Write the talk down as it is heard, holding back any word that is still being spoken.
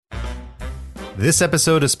This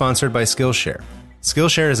episode is sponsored by Skillshare.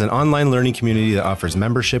 Skillshare is an online learning community that offers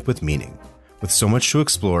membership with meaning. With so much to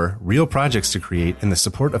explore, real projects to create, and the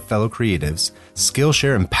support of fellow creatives,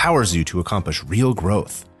 Skillshare empowers you to accomplish real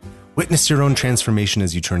growth. Witness your own transformation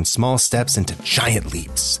as you turn small steps into giant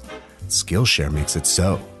leaps. Skillshare makes it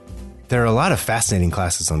so. There are a lot of fascinating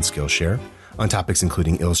classes on Skillshare, on topics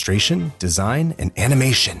including illustration, design, and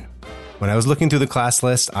animation. When I was looking through the class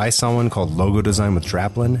list, I saw one called Logo Design with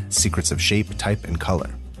Draplin, Secrets of Shape, Type, and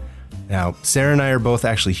Color. Now, Sarah and I are both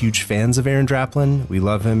actually huge fans of Aaron Draplin. We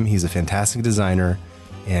love him. He's a fantastic designer,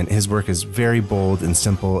 and his work is very bold and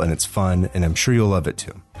simple, and it's fun, and I'm sure you'll love it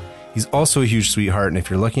too. He's also a huge sweetheart, and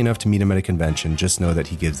if you're lucky enough to meet him at a convention, just know that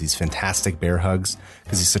he gives these fantastic bear hugs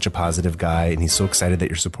because he's such a positive guy, and he's so excited that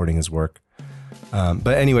you're supporting his work.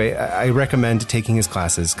 But anyway, I recommend taking his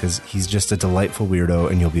classes because he's just a delightful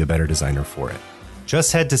weirdo, and you'll be a better designer for it.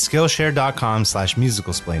 Just head to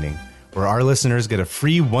Skillshare.com/musicalsplaining, where our listeners get a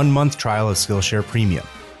free 1-month trial of Skillshare Premium.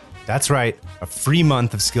 That's right, a free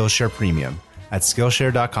month of Skillshare Premium at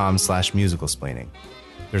Skillshare.com/musicalsplaining.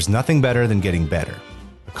 There's nothing better than getting better.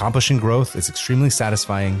 Accomplishing growth is extremely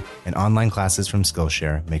satisfying, and online classes from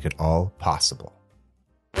Skillshare make it all possible.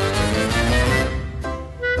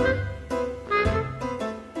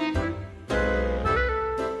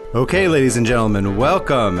 Okay, ladies and gentlemen,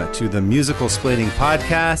 welcome to the Musical Splaining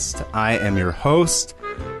Podcast. I am your host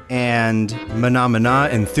and Mana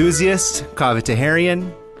enthusiast, Kaveh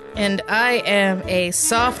Taherian. And I am a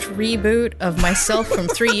soft reboot of myself from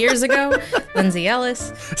 3 years ago, Lindsay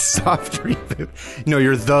Ellis. Soft reboot. No,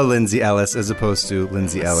 you're the Lindsay Ellis as opposed to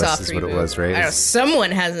Lindsay Ellis soft is reboot. What it was, right? I know,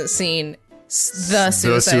 someone hasn't seen The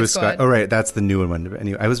Suicide Squad. Oh, right. That's the new one.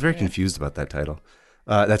 Anyway, I was very confused about that title.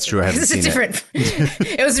 That's true. I haven't seen it.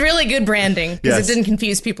 It was really good branding because It didn't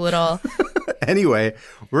confuse people at all. Anyway,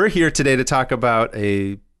 we're here today to talk about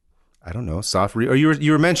soft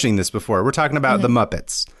you were mentioning this before. We're talking about the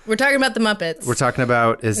Muppets. We're talking about the Muppets. We're talking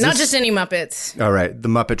about not just any Muppets. All right, the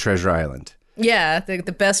Muppet Treasure Island. Yeah, the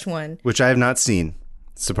best one. Which I have not seen.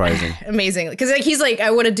 Surprising. Amazing. Because he's like,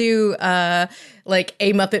 I want to do like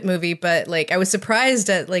a Muppet movie, but like I was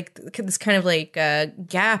surprised at like this kind of like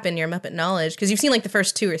gap in your Muppet knowledge because you've seen like the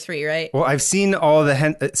first 2 or 3, right? Well, I've seen all the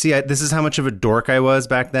this is how much of a dork I was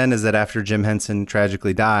back then. Is that after Jim Henson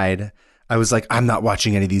tragically died, I was like, I'm not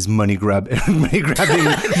watching any of these money grabbing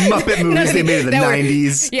Muppet movies they made in the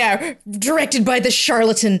 90s. Yeah, directed by the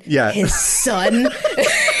charlatan, his son.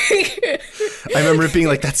 I remember it being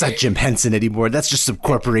like, that's not Jim Henson anymore. That's just some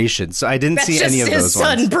corporation. So I didn't see any of those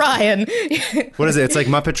ones. His son, Brian. What is it? It's like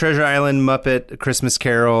Muppet Treasure Island, Muppet Christmas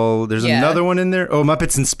Carol. There's another one in there. Oh,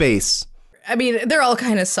 Muppets in Space. I mean, they're all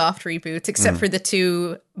kind of soft reboots, except for the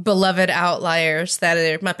 2 beloved outliers that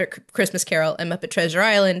are Muppet Christmas Carol and Muppet Treasure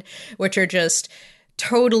Island, which are just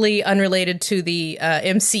totally unrelated to the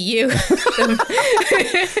MCU.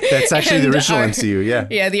 That's actually the original MCU, yeah.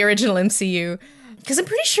 Yeah, the original MCU. Because I'm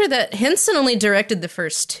pretty sure that Henson only directed the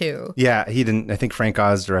first 2. Yeah, he didn't. I think Frank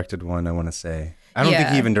Oz directed one, I want to say. I don't think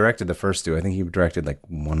he even directed the first 2. I think he directed like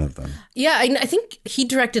one of them. Yeah, I think he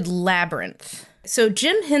directed Labyrinth. So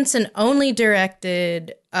Jim Henson only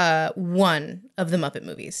directed one of the Muppet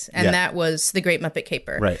movies, and that was The Great Muppet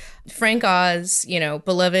Caper. Right. Frank Oz,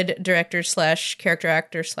 beloved director / character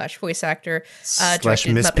actor / voice actor, slash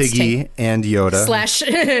Miss Piggy and Yoda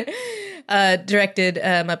 / directed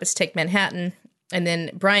Muppets Take Manhattan. And then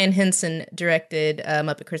Brian Henson directed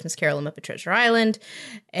Muppet Christmas Carol and Muppet Treasure Island.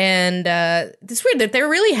 And it's weird that there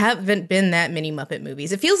really haven't been that many Muppet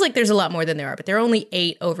movies. It feels like there's a lot more than there are, but there are only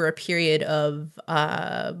 8 over a period of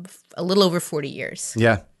a little over 40 years.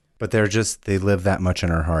 Yeah, but they live that much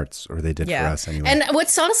in our hearts, or they did for us anyway. And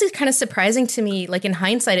what's honestly kind of surprising to me, like in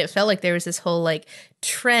hindsight, it felt like there was this whole like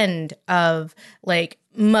trend of like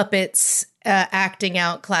Muppets acting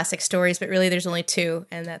out classic stories, but really there's only 2,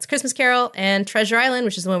 and that's Christmas Carol and Treasure Island,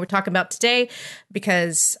 which is the one we're talking about today,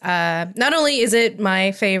 because not only is it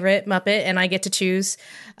my favorite Muppet and I get to choose,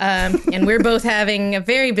 and we're both having a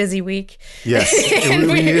very busy week. Yes,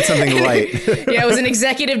 we needed something light. Yeah, it was an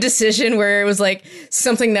executive decision where it was like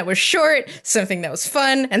something that was short, something that was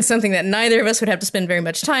fun, and something that neither of us would have to spend very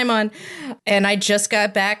much time on. And I just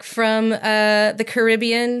got back from the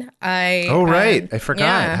Caribbean. I forgot.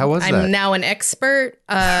 Yeah, how was that? I'm now an expert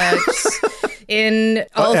in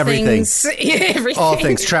all everything. Things. Everything. All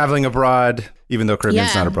things. Traveling abroad, even though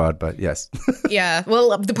Caribbean's not abroad, but yes. Yeah.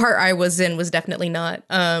 Well, the part I was in was definitely not.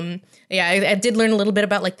 I did learn a little bit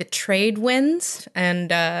about like the trade winds and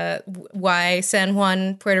why San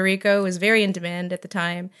Juan, Puerto Rico was very in demand at the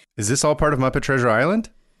time. Is this all part of Muppet Treasure Island?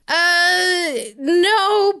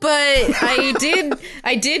 No, but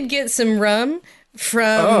I did get some rum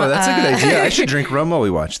from. Oh, that's a good idea. I should drink rum while we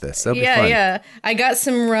watch this. That'll be fun. Yeah. I got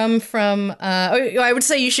some rum from. I would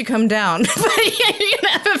say you should come down, but you're gonna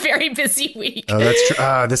have a very busy week. Oh, that's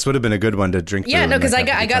true. This would have been a good one to drink. Yeah, no, because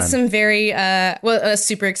I got some very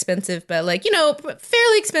super expensive, but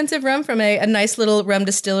fairly expensive rum from a nice little rum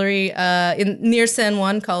distillery near San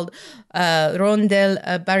Juan called Ron del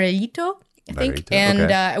Barrilito. I think.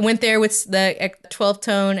 And I went there with the 12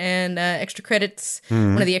 tone and extra credits,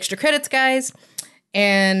 one of the extra credits guys.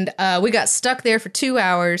 And we got stuck there for 2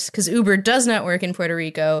 hours because Uber does not work in Puerto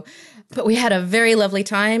Rico. But we had a very lovely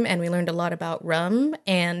time, and we learned a lot about rum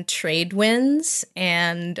and trade winds.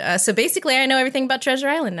 And so basically, I know everything about Treasure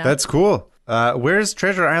Island now. That's cool. Where's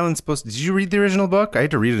Treasure Island supposed to... Did you read the original book? I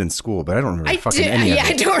had to read it in school, but I don't remember any of it. Yeah,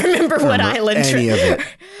 I don't remember what island. Any of it.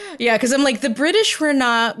 Yeah, because I'm like, the British were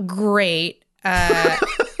not great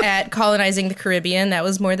at colonizing the Caribbean. That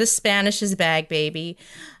was more the Spanish's bag, baby.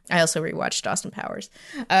 I also rewatched Austin Powers.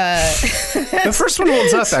 The first one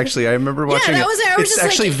holds up, actually. I remember watching it. It's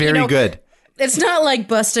actually very good. It's not like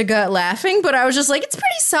bust a gut laughing, but I was just like, it's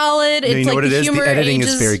pretty solid. It's you know like what it is? The editing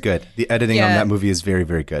ages. Is very good. The editing on that movie is very,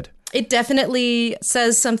 very good. It definitely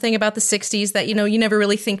says something about the 60s that, you never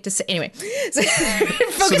really think to say. Anyway. So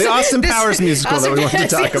the Austin Powers musical that we want to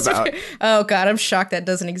talk about. Oh, God, I'm shocked that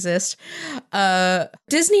doesn't exist.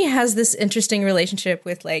 Disney has this interesting relationship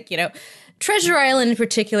with, Treasure Island in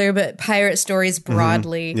particular, but pirate stories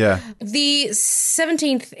broadly. Yeah. The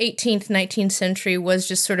 17th, 18th, 19th century was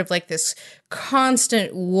just sort of like this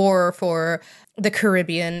constant war for the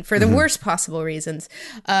Caribbean for the worst possible reasons.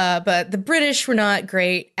 But the British were not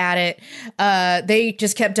great at it. They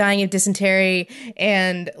just kept dying of dysentery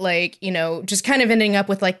and just kind of ending up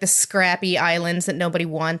with the scrappy islands that nobody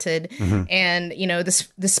wanted. And,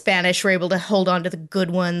 the Spanish were able to hold on to the good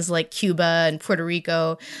ones like Cuba and Puerto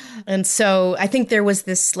Rico. And so I think there was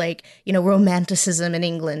this romanticism in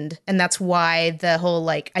England. And that's why the whole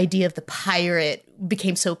idea of the pirate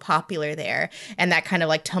became so popular there, and that kind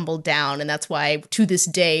of tumbled down, and that's why to this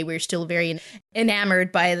day we're still very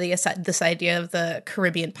enamored by this idea of the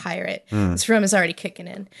Caribbean pirate. This rum is already kicking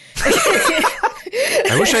in.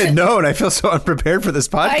 I wish I had known. I feel so unprepared for this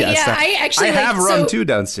podcast. I have rum too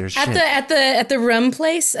downstairs. At the rum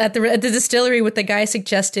place at the distillery. What the guy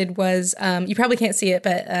suggested was you probably can't see it,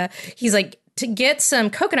 but he's to get some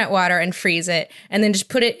coconut water and freeze it, and then just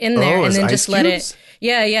put it in there, and then just let it.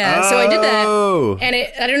 Yeah. So I did that, and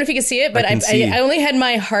I don't know if you can see it, but I only had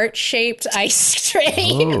my heart-shaped ice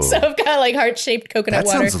tray, so I've got heart-shaped coconut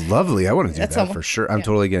water. That sounds lovely. I want to do that for sure. I'm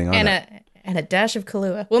totally getting on that. And a dash of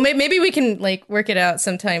Kahlua. Well, maybe we can work it out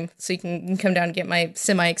sometime so you can come down and get my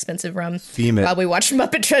semi-expensive rum while we watch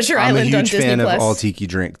Muppet Treasure Island on Disney+. I'm a huge fan of all tiki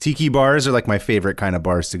drink. Tiki bars are my favorite kind of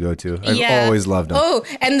bars to go to. I've always loved them. Oh,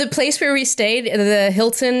 and the place where we stayed, the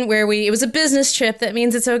Hilton, it was a business trip. That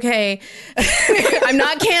means it's okay. I'm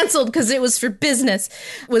not canceled because it was for business.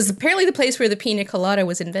 Was apparently the place where the pina colada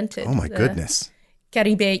was invented. Oh my goodness.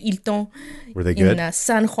 Caribe Hilton. Were they good? In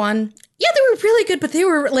San Juan. Yeah, they were really good, but they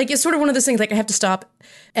were it's sort of one of those things I have to stop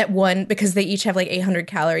at one because they each have 800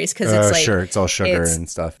 calories because it's sure, it's all sugar and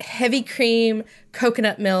stuff. Heavy cream,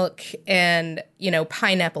 coconut milk, and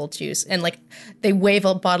pineapple juice, and they wave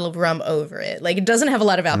a bottle of rum over it. It doesn't have a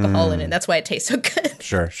lot of alcohol in it. That's why it tastes so good.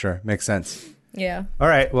 Sure, makes sense. Yeah. All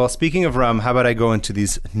right. Well, speaking of rum, how about I go into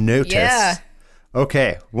these notices? Yeah.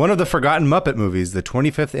 Okay, one of the forgotten Muppet movies, the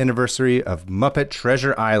 25th anniversary of Muppet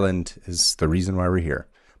Treasure Island, is the reason why we're here.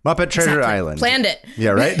 Muppet Treasure Island. Planned it. Yeah,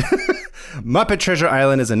 right? Muppet Treasure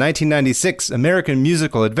Island is a 1996 American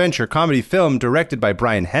musical adventure comedy film directed by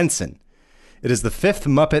Brian Henson. It is the fifth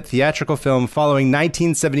Muppet theatrical film following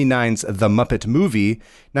 1979's The Muppet Movie,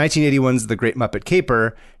 1981's The Great Muppet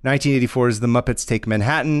Caper, 1984's The Muppets Take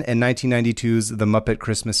Manhattan, and 1992's The Muppet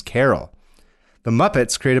Christmas Carol. The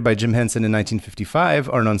Muppets, created by Jim Henson in 1955,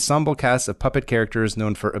 are an ensemble cast of puppet characters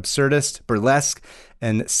known for absurdist, burlesque,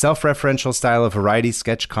 and self-referential style of variety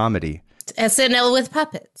sketch comedy. SNL with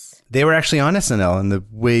puppets. They were actually on SNL in the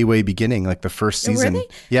way beginning, the first season. Were they?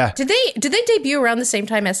 Yeah. Did they debut around the same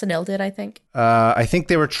time SNL did, I think? I think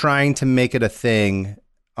they were trying to make it a thing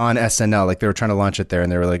on SNL. They were trying to launch it there,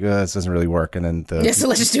 and they were like, this doesn't really work. And then so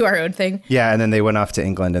let's just do our own thing. Yeah, and then they went off to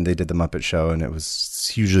England, and they did The Muppet Show, and it was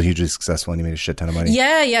hugely successful, and he made a shit ton of money.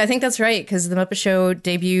 Yeah, I think that's right, because The Muppet Show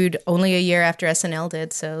debuted only a year after SNL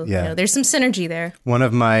did, so there's some synergy there. One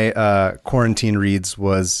of my quarantine reads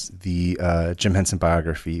was the Jim Henson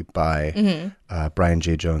biography by Brian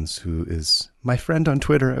J. Jones, who is my friend on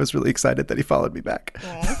Twitter. I was really excited that he followed me back.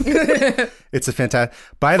 It's a fantastic...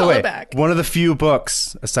 By the way, one of the few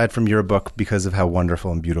books, aside from your book, because of how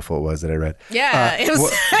wonderful and beautiful it was that I read. Yeah, it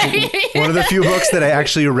was... one of the few books that I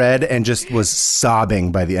actually read and just was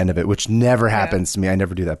sobbing by the end of it, which never happens to me. I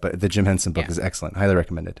never do that. But the Jim Henson book is excellent. Highly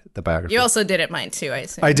recommended. The biography. You also did it mine too, I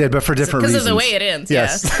assume. I did, but for different reasons. Because of the way it ends,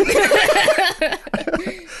 yes.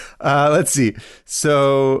 Let's see.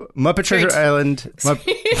 So, Muppet Treasure Island.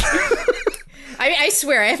 I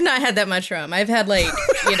swear, I have not had that much rum. I've had this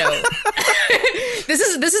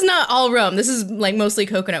is not all rum. This is like mostly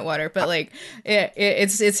coconut water, but like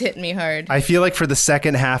it's hitting me hard. I feel like for the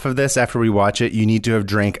second half of this, after we watch it, you need to have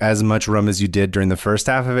drank as much rum as you did during the first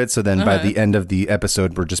half of it. So then by the end of the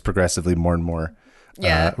episode, we're just progressively more and more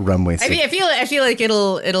rum wasted. I feel like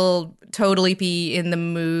it'll totally be in the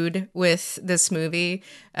mood with this movie,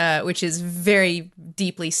 which is very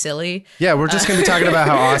deeply silly. Yeah, we're just going to be talking about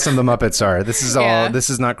how awesome the Muppets are. This is all. This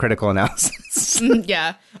is not critical analysis.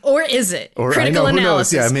 Yeah, or is it? Or critical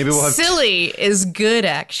analysis. Yeah, maybe we'll have. Silly is good,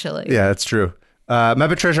 actually. Yeah, that's true.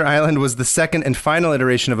 Muppet Treasure Island was the second and final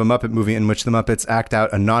iteration of a Muppet movie in which the Muppets act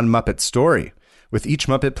out a non-Muppet story, with each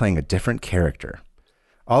Muppet playing a different character.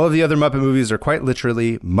 All of the other Muppet movies are quite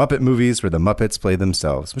literally Muppet movies where the Muppets play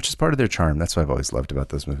themselves, which is part of their charm. That's what I've always loved about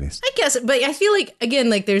those movies. I guess, but I feel like, again,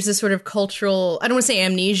 like there's this sort of cultural, I don't want to say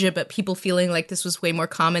amnesia, but people feeling like this was way more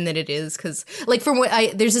common than it is. Because, like,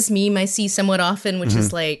 there's this meme I see somewhat often, which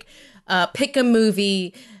is like, pick a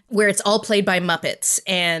movie where it's all played by Muppets,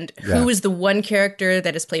 and who is the one character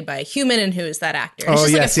that is played by a human, and who is that actor?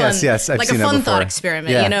 It's yes. I've like seen a fun that thought experiment.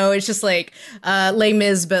 Yeah. You know, it's just like Les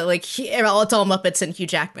Mis, but like it's all Muppets and Hugh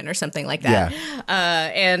Jackman or something like that.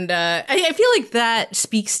 Yeah. I feel like that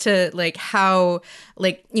speaks to like how,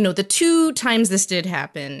 like, you know, the two times this did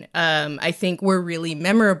happen, I think were really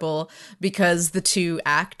memorable because the two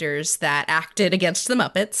actors that acted against the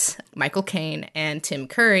Muppets, Michael Caine and Tim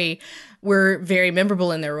Curry, were very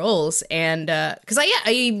memorable in their roles. And because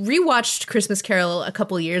I rewatched Christmas Carol a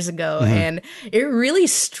couple years ago, and it really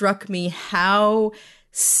struck me how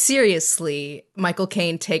seriously Michael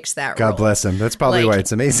Caine takes that role. God bless him. That's probably why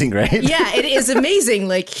it's amazing, right? Yeah, it is amazing.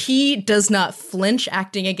 Like, he does not flinch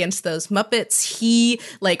acting against those Muppets. He,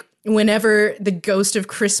 like, whenever the ghost of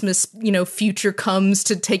Christmas, you know, future comes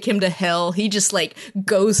to take him to hell, he just like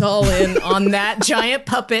goes all in on that giant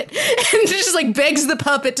puppet and just like begs the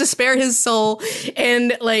puppet to spare his soul.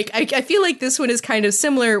 And like, I feel like this one is kind of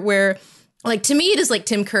similar where, like, to me, it is like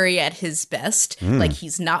Tim Curry at his best. Like,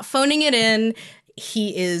 he's not phoning it in.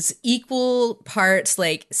 He is equal parts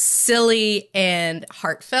like silly and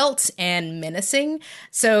heartfelt and menacing.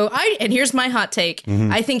 So and here's my hot take.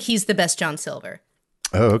 I think he's the best John Silver.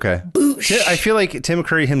 Oh, okay. Boosh. I feel like Tim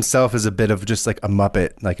Curry himself is a bit of just like a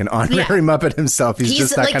Muppet, like an honorary Muppet himself. He's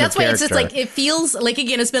just that like, kind that's of character. Why it's just like, it feels like,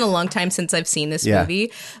 again, it's been a long time since I've seen this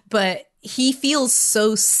movie, but he feels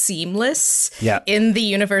so seamless in the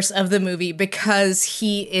universe of the movie because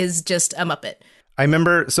he is just a Muppet. I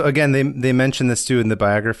remember, so again, they mentioned this too in the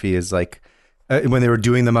biography, is like, when they were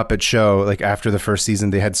doing the Muppet Show, like after the first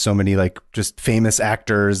season, they had so many like just famous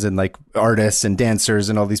actors and like artists and dancers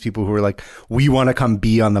and all these people who were like, we want to come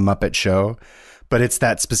be on the Muppet Show. But it's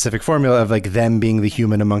that specific formula of like them being the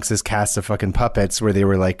human amongst this cast of fucking puppets where they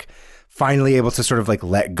were like finally able to sort of like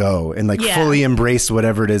let go and like fully embrace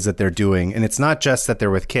whatever it is that they're doing. And it's not just that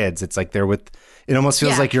they're with kids. It's like they're with, it almost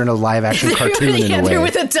feels like you're in a live action cartoon in a way. They're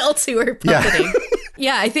with adults who are puppeting.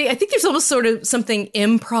 Yeah, I think there's almost sort of something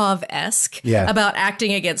improv-esque about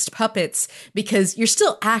acting against puppets because you're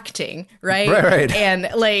still acting, right? Right. And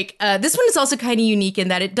like this one is also kind of unique in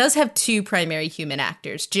that it does have two primary human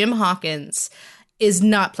actors. Jim Hawkins is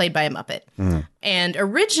not played by a Muppet. And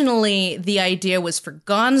originally the idea was for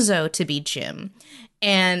Gonzo to be Jim.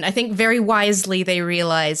 And I think very wisely they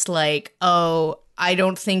realized like, oh, I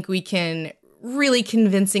don't think we can really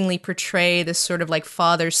convincingly portray this sort of like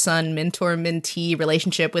father-son, mentor-mentee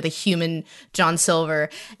relationship with a human John Silver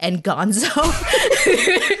and Gonzo.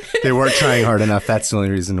 They weren't trying hard enough. That's the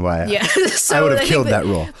only reason why so I would have killed that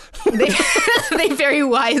role. They very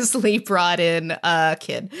wisely brought in a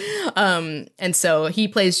kid. And so he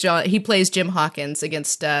plays Jim Hawkins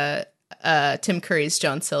against Tim Curry's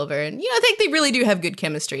John Silver. And, you know, I think they really do have good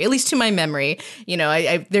chemistry, at least to my memory. You know,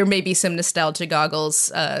 I there may be some nostalgia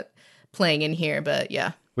goggles playing in here, but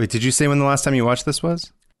yeah. Wait, did you say when the last time you watched this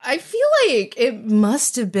was? I feel like it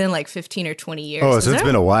must have been like 15 or 20 years. Oh, so it's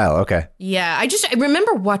been a while. Okay. Yeah, I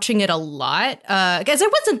remember watching it a lot because I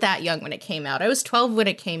wasn't that young when it came out. I was 12 when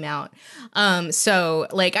it came out. So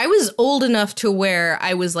like I was old enough to where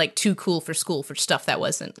I was like too cool for school for stuff that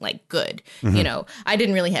wasn't like good. You know, I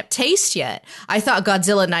didn't really have taste yet. I thought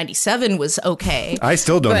Godzilla 97 was okay. I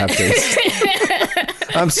still don't have taste.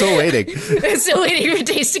 I'm still waiting. Still waiting for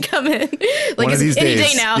taste to come in. Like One of these any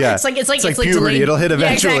days. day now. Yeah. It's like puberty. delayed. It'll hit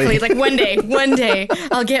eventually. Yeah, exactly. Like one day,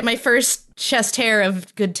 I'll get my first chest hair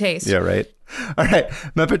of good taste. Yeah, right. All right.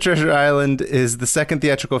 Muppet Treasure Island is the second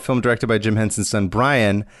theatrical film directed by Jim Henson's son,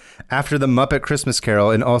 Brian, after The Muppet Christmas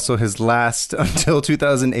Carol, and also his last until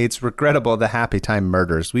 2008's regrettable The Happy Time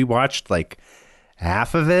Murders. We watched like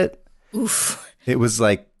half of it. Oof. It was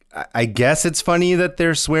like, I guess it's funny that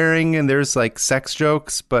they're swearing and there's like sex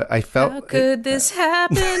jokes, but I felt... How could this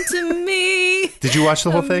happen to me? Did you watch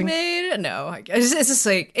the whole thing? No. It's just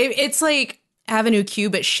like, it's like Avenue Q,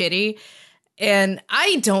 but shitty. And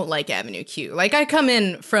I don't like Avenue Q. Like, I come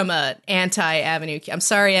in from a anti-Avenue Q. I'm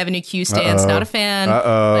sorry, Avenue Q stands, not a fan.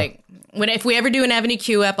 Like, if we ever do an Avenue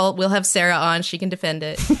Q we'll have Sarah on. She can defend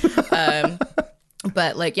it.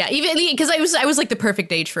 But like, yeah, even because I was like the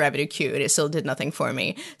perfect age for Avenue Q, and it still did nothing for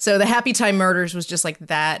me. So the Happy Time Murders was just like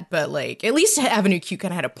that, but like at least Avenue Q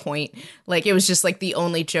kind of had a point. Like it was just like the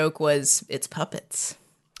only joke was it's puppets.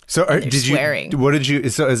 So swearing.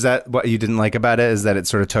 So is that what you didn't like about it? Is that it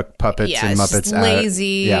sort of took puppets and Muppets just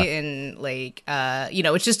lazy and like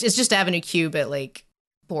it's just Avenue Q, but like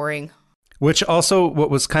boring. Which also, what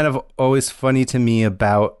was kind of always funny to me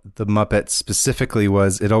about the Muppets specifically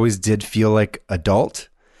was it always did feel like adult,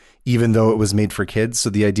 even though it was made for kids. So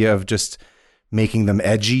the idea of just making them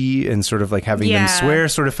edgy and sort of like having them swear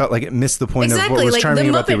sort of felt like it missed the point of what was charming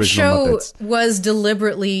about the original Muppets. The Muppet Show was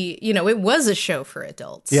deliberately, it was a show for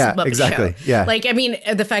adults. Yeah, Muppet exactly. Show. Yeah. Like, I mean,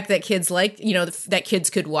 the fact that kids liked, that kids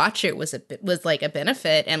could watch it was like a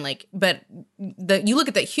benefit. And like, but you look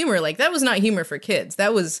at that humor, like that was not humor for kids.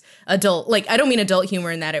 That was adult. Like, I don't mean adult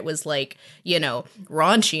humor in that it was like,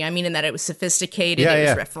 raunchy. I mean, in that it was sophisticated.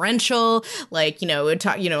 It was referential. Like, it would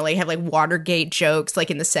talk, like have like Watergate jokes, like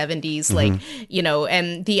in the 70s, like,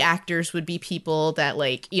 and the actors would be people that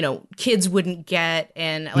like, kids wouldn't get.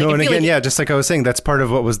 And like, no, and again, just like I was saying, that's part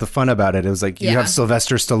of what was the fun about it. It was like, you have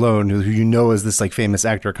Sylvester Stallone, who is this like famous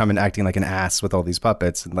actor coming acting like an ass with all these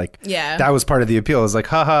puppets. And like, that was part of the appeal. It was like,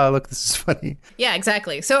 haha, look, this is funny. Yeah,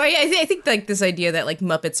 exactly. So I think like this idea that like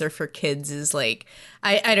Muppets are for kids is like,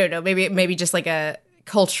 I don't know, maybe just like a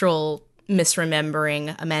cultural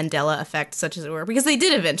misremembering, a Mandela effect, such as it were, because they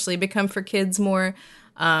did eventually become for kids more.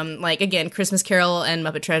 Like again, Christmas Carol and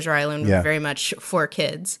Muppet Treasure Island were very much for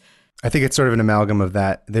kids. I think it's sort of an amalgam of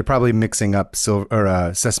that. They're probably mixing up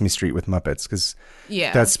Sesame Street with Muppets because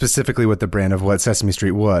that's specifically what the brand of what Sesame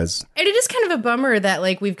Street was. And it is kind of a bummer that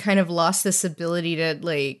like we've kind of lost this ability to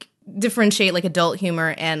like differentiate like adult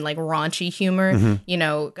humor and like raunchy humor. I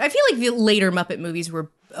feel like the later Muppet movies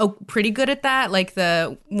were pretty good at that, like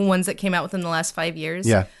the ones that came out within the last 5 years.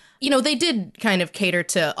 Yeah. They did kind of cater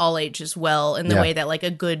to all ages well in the way that like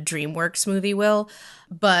a good DreamWorks movie will,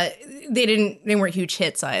 but they weren't huge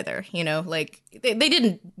hits either, like they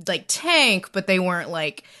didn't like tank, but they weren't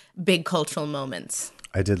like big cultural moments.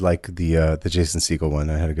 I did like the Jason Segel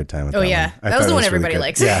one. I had a good time with that one. That was the one everybody really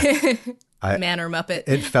likes. Yeah. Man or Muppet.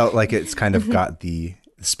 It felt like it's kind of got the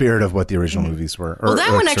spirit of what the original movies were. Well,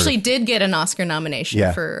 that one actually did get an Oscar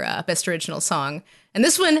nomination for Best Original Song. And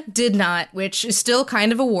this one did not, which is still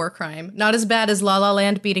kind of a war crime. Not as bad as La La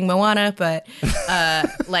Land beating Moana, but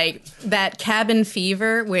like that Cabin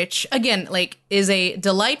Fever, which again, like is a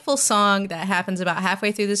delightful song that happens about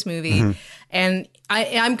halfway through this movie. And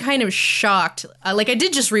I'm kind of shocked. Like I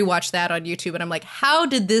did just rewatch that on YouTube and I'm like, how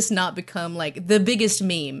did this not become like the biggest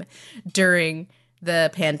meme during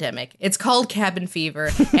the pandemic? It's called Cabin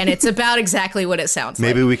Fever, and it's about exactly what it sounds like.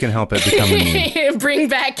 Maybe we can help it become a meme. Bring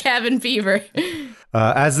back Cabin Fever.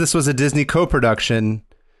 As this was a Disney co-production,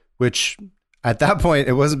 which at that point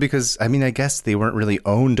it wasn't because, I mean, I guess they weren't really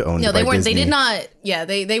owned No, they by weren't. Disney. They did not. Yeah,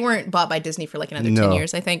 they weren't bought by Disney for like another 10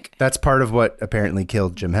 years, I think. That's part of what apparently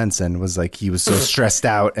killed Jim Henson, was like he was so stressed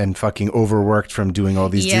out and fucking overworked from doing all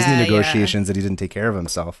these Disney negotiations that he didn't take care of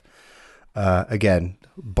himself. Again,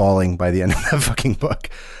 bawling by the end of that fucking book.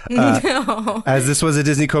 No. As this was a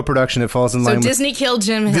Disney co-production, it falls in line with... Disney killed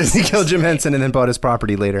Jim Henson. Disney killed Jim Henson and then bought his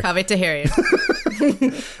property later. Have it to hear you.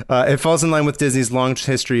 It falls in line with Disney's long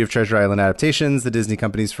history of Treasure Island adaptations. The Disney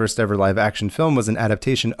company's first ever live action film was an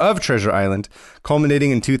adaptation of Treasure Island,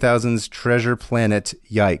 culminating in 2000's Treasure Planet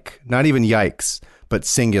Yike. Not even yikes, but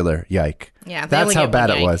singular yike. Yeah, that's how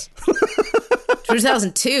bad it was.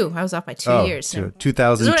 2002. I was off by 2 years. So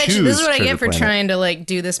 2002. This is what I get for trying to like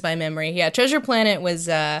do this by memory. Yeah, Treasure Planet was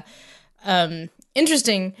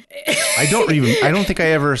interesting. I don't think I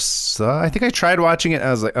ever saw. I think I tried watching it. And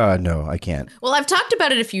I was like, oh no, I can't. Well, I've talked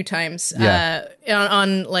about it a few times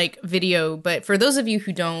on like video, but for those of you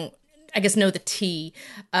who don't, I guess, know the tea,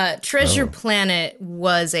 Treasure Planet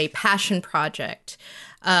was a passion project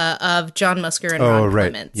of John Musker and Ron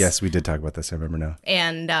Clements. Yes, we did talk about this. I remember now.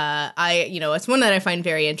 And it's one that I find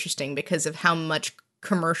very interesting because of how much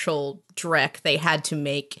commercial dreck they had to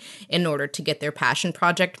make in order to get their passion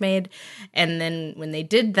project made. And then when they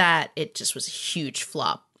did that, it just was a huge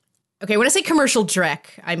flop. Okay, when I say commercial dreck,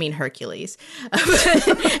 I mean Hercules. And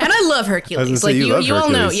I love Hercules. Like you all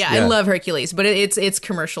know, yeah, I love Hercules, but it's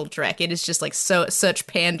commercial dreck. It is just like such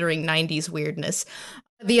pandering 90s weirdness.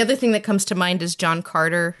 The other thing that comes to mind is John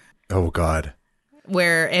Carter. Oh God.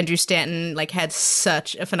 Where Andrew Stanton like had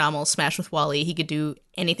such a phenomenal smash with Wall-E. He could do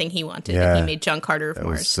anything he wanted. Yeah. And he made John Carter of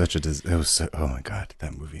Mars. Oh my God,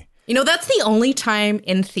 that movie. You know, that's the only time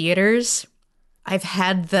in theaters I've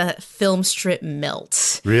had the film strip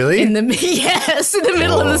melt. Really? Yes, in the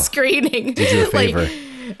middle of the screening. Did you a favor?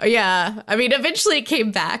 Yeah. I mean, eventually it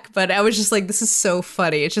came back, but I was just like, this is so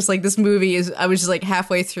funny. It's just like this movie is, I was just like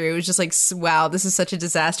halfway through. It was just like, wow, this is such a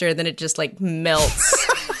disaster. And then it just like melts.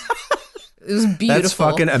 It was beautiful. That's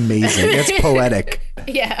fucking amazing. That's poetic.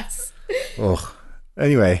 Yes. Oh.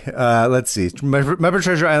 Anyway, let's see. Muppet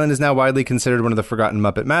Treasure Island is now widely considered one of the forgotten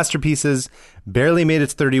Muppet masterpieces, barely made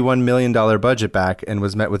its $31 million budget back, and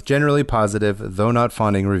was met with generally positive, though not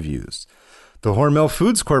fawning reviews. The Hormel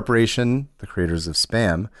Foods Corporation, the creators of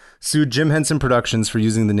Spam, sued Jim Henson Productions for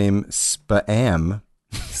using the name Spam.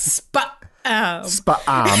 Spam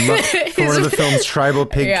for one of the film's tribal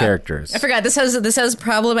pig characters. I forgot this has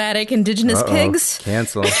problematic indigenous pigs.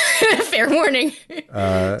 Cancel. Fair warning.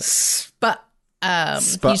 He's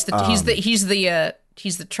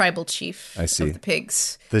the tribal chief of the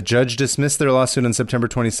pigs. The judge dismissed their lawsuit on September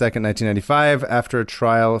 22nd, 1995, after a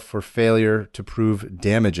trial for failure to prove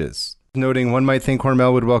damages. Noting one might think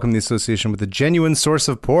Hormel would welcome the association with a genuine source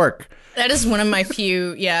of pork. That is one of my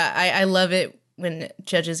few. Yeah, I love it when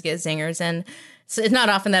judges get zingers, and so it's not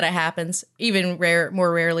often that it happens. Even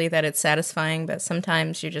more rarely that it's satisfying. But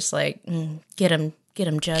sometimes you're just like, get him,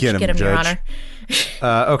 judge, get him, Your Honor.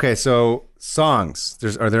 Okay, so songs.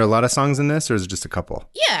 Are there a lot of songs in this, or is it just a couple?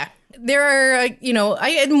 Yeah, there are. I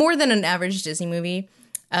had more than an average Disney movie.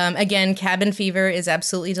 Again, Cabin Fever is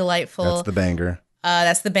absolutely delightful. That's the banger.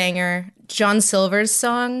 That's the banger. John Silver's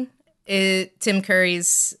song, Tim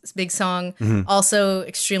Curry's big song, also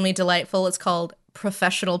extremely delightful. It's called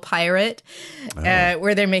Professional Pirate,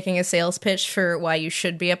 where they're making a sales pitch for why you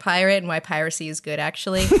should be a pirate and why piracy is good,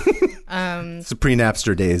 actually. It's the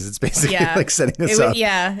pre-Napster days. It's basically like setting us up.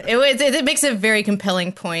 It makes a very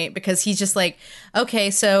compelling point because he's just like,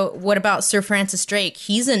 okay, so what about Sir Francis Drake?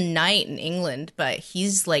 He's a knight in England, but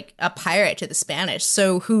he's like a pirate to the Spanish.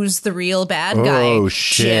 So who's the real bad guy? Oh,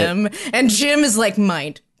 shit. Jim. And Jim is like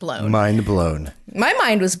mind blown. Mind blown. My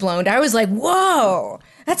mind was blown. I was like, whoa,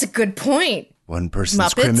 that's a good point. One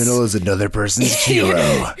person's criminal is another person's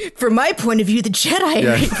hero. From my point of view, the Jedi.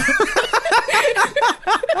 Yeah.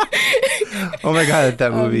 Oh my God,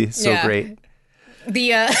 that movie is so great.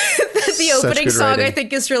 The opening song writing. I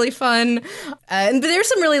think is really fun. And there's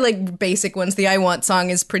some really like basic ones. The I Want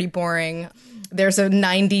song is pretty boring. There's a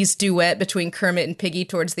 90s duet between Kermit and Piggy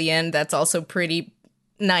towards the end. That's also pretty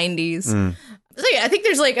 90s. So yeah, I think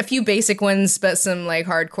there's like a few basic ones, but some like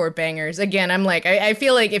hardcore bangers. Again, I'm like, I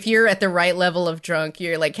feel like if you're at the right level of drunk,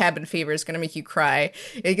 you're like Cabin Fever is going to make you cry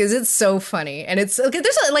because it's so funny. And it's okay. I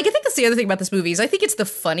think that's the other thing about this movie is I think it's the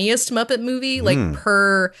funniest Muppet movie, like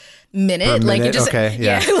per minute. Like it just, like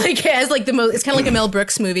it has like the most, it's kind of like a Mel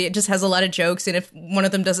Brooks movie. It just has a lot of jokes. And if one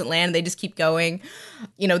of them doesn't land, they just keep going.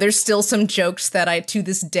 There's still some jokes that I, to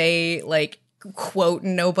this day, like quote,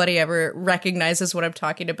 and nobody ever recognizes what I'm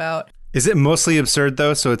talking about. Is it mostly absurd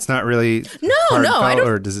though? So it's not really heartfelt, I don't.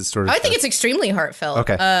 Or does it sort of? I think it's extremely heartfelt.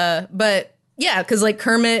 Okay. But yeah, because like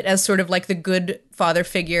Kermit as sort of like the good father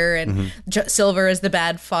figure, and Silver as the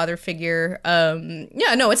bad father figure.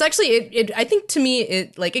 It's actually I think to me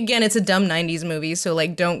it like again it's a dumb '90s movie, so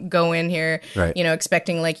like don't go in here,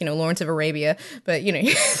 expecting like Lawrence of Arabia, but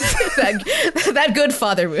that good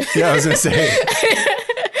father movie. Yeah, I was gonna say.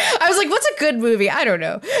 I was like, what's a good movie? I don't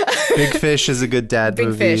know. Big Fish is a good dad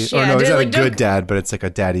movie. Fish, yeah. Or no, it's not a good dad, but it's like a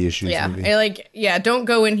daddy issues movie. Don't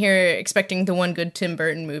go in here expecting the one good Tim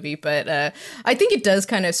Burton movie. But I think it does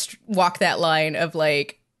kind of walk that line of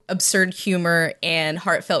like, absurd humor and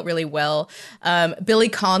heartfelt really well. Billy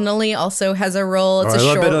Connolly also has a role. It's a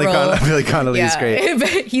short role. Billy Connolly is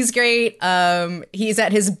great. He's great. He's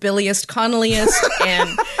at his billiest Connollyest and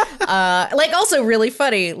like also really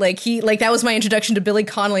funny. Like that was my introduction to Billy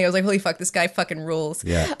Connolly. I was like, holy fuck, this guy fucking rules.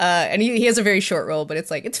 Yeah. And he has a very short role, but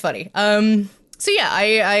it's funny. So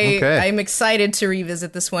yeah, I'm excited to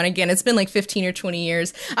revisit this one again. It's been like 15 or 20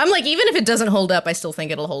 years. I'm like, even if it doesn't hold up, I still think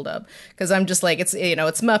it'll hold up because I'm just like, it's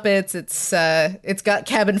it's Muppets. It's got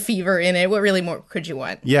cabin fever in it. What really more could you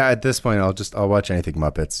want? Yeah, at this point, I'll watch anything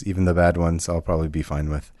Muppets, even the bad ones. I'll probably be fine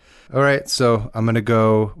with. All right, so I'm gonna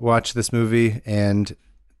go watch this movie and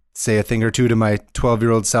say a thing or two to my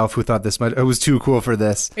 12-year-old self who thought it was too cool for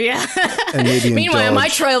this. Yeah. And maybe Meanwhile, my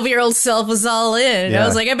 12-year-old self was all in. Yeah. I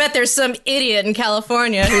was like, I bet there's some idiot in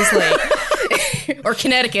California who's like, or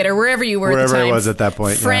Connecticut or wherever you were at the time. Wherever I was at that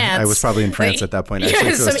point. France. Yeah. I was probably in France at that point. Actually,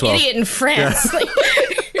 yeah, some 12. idiot in France. Yeah.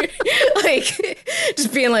 Like,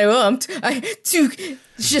 just being like, oh,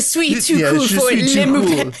 je suis too cool for too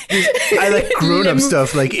le cool. I like grown-up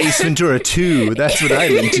stuff like Ace Ventura 2. That's what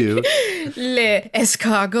I'm into. Le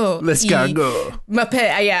escargot. L'escargot.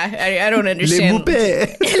 Muppet. Yeah, I don't understand. Le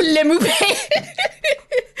Muppet. Le Muppet.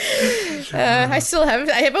 I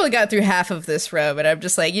have only got through half of this row, but I'm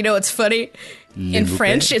just like, it's funny? In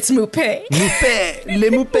French, it's Muppet. Muppet. Le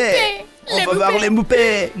Muppet. On va voir les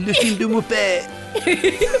Muppets. Le film de Muppet.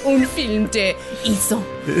 Un film de ils ont.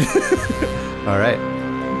 All right.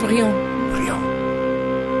 Brillant.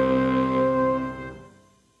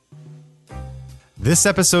 This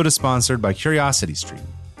episode is sponsored by CuriosityStream,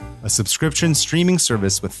 a subscription streaming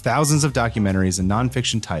service with thousands of documentaries and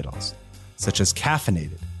nonfiction titles, such as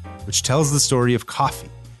Caffeinated, which tells the story of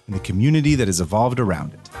coffee and the community that has evolved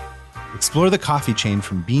around it. Explore the coffee chain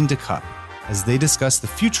from bean to cup as they discuss the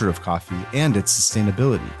future of coffee and its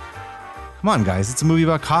sustainability. Come on, guys, it's a movie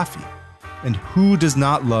about coffee. And who does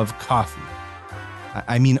not love coffee?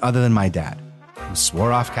 I mean, other than my dad, who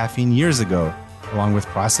swore off caffeine years ago, along with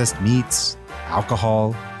processed meats,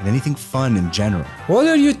 alcohol, and anything fun in general. What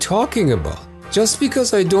are you talking about? Just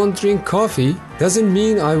because I don't drink coffee doesn't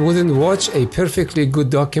mean I wouldn't watch a perfectly good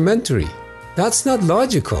documentary. That's not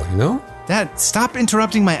logical, Dad, stop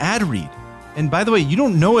interrupting my ad read. And by the way, you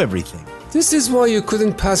don't know everything. This is why you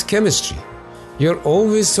couldn't pass chemistry. You're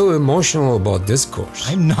always so emotional about this course.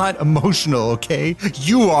 I'm not emotional, okay?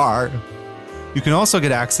 You are. You can also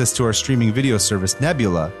get access to our streaming video service,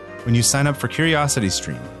 Nebula, when you sign up for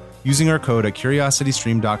CuriosityStream, using our code at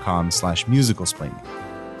curiositystream.com/musicalsplaining.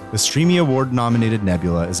 The Streamy Award-nominated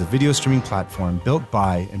Nebula is a video streaming platform built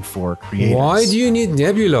by and for creators. Why do you need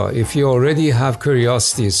Nebula if you already have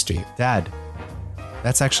CuriosityStream? Dad,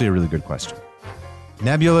 that's actually a really good question.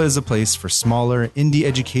 Nebula is a place for smaller, indie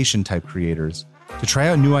education-type creators to try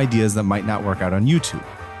out new ideas that might not work out on YouTube.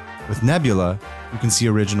 With Nebula, you can see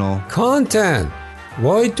original content.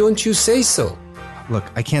 Why don't you say so? Look,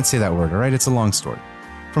 I can't say that word, all right? It's a long story.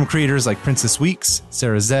 From creators like Princess Weeks,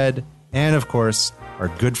 Sarah Zed, and of course, our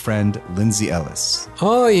good friend Lindsay Ellis.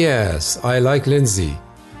 Oh yes, I like Lindsay.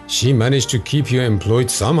 She managed to keep you employed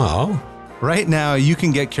somehow. Right now, you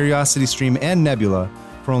can get CuriosityStream and Nebula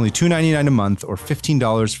for only $2.99 a month or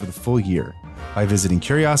 $15 for the full year by visiting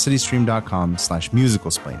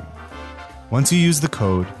curiositystream.com/musicalsplaining. Once you use the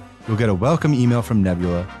code, you'll get a welcome email from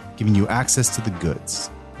Nebula giving you access to the goods.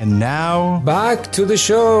 And now... back to the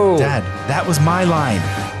show! Dad, that was my line.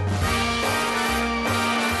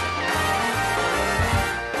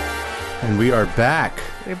 And we are back.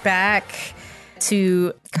 We're back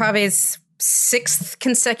to Kabe's 6th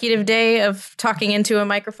consecutive day of talking into a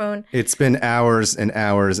microphone. It's been hours and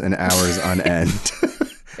hours and hours on end.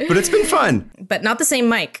 But it's been fun. But not the same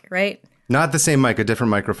mic, right? Not the same mic, a different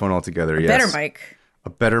microphone altogether, yes. Better mic. A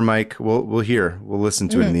better mic. We'll hear. We'll listen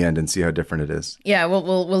to it in the end and see how different it is. Yeah,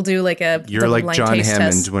 we'll do like a You're like John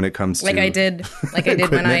Hammond test. When it comes to like I did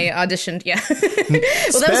when I auditioned. Yeah. Well,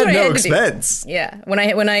 that was what I had to expense. do. Yeah, when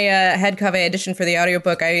I had Kaveh audition for the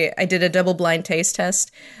audiobook, I did a double blind taste test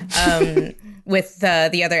with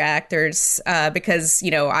the other actors because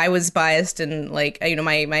I was biased and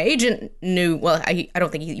my agent knew. Well, I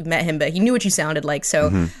don't think you met him, but he knew what you sounded like.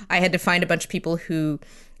 So I had to find a bunch of people who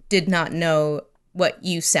did not know what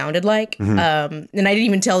you sounded like. And I didn't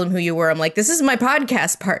even tell them who you were. I'm like, this is my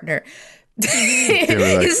podcast partner.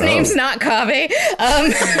 His name's not Kaveh.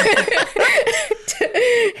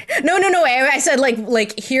 No. I said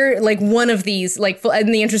like here, like one of these, like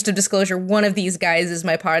in the interest of disclosure, one of these guys is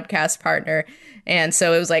my podcast partner. And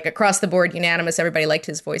so it was like across the board unanimous. Everybody liked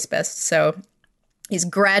his voice best. So he's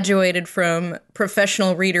graduated from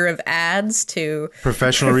professional reader of ads to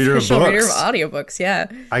professional reader of books. Reader of audiobooks, yeah.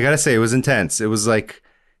 I gotta say, it was intense. It was like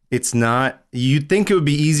It's not, you'd think it would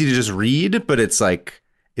be easy to just read, but it's like,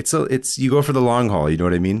 you go for the long haul. You know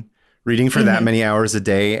what I mean? Reading for that many hours a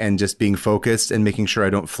day and just being focused and making sure I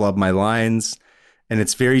don't flub my lines. And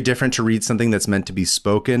it's very different to read something that's meant to be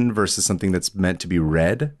spoken versus something that's meant to be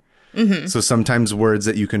read. So sometimes words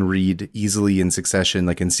that you can read easily in succession,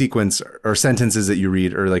 like in sequence, or sentences that you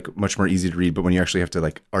read are like much more easy to read. But when you actually have to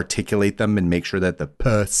like articulate them and make sure that the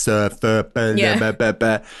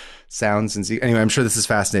sounds and anyway, I'm sure this is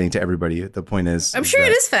fascinating to everybody. The point is, I'm sure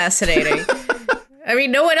it is fascinating. I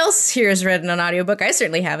mean, no one else here has read an audiobook. I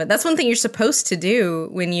certainly haven't. That's one thing you're supposed to do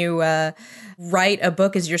when you write a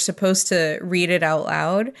book is you're supposed to read it out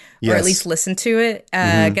loud or at least listen to it.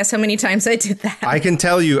 Guess how many times I did that? I can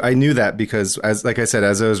tell you I knew that because like I said,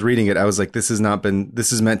 as I was reading it, I was like, this is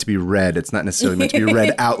meant to be read. It's not necessarily meant to be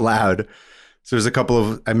read out loud. So there's a couple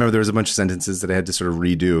of, I remember there was a bunch of sentences that I had to sort of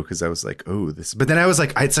redo because I was like, oh, this, but then I was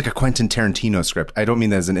like, it's like a Quentin Tarantino script. I don't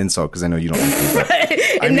mean that as an insult because I know you don't like it.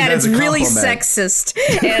 But and that it's really sexist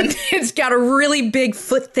and it's got a really big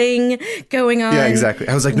foot thing going on. Yeah, exactly.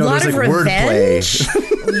 I was like, no, there's like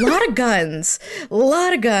wordplay. A lot of guns, a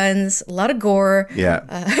lot of gore. Yeah.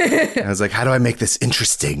 I was like, how do I make this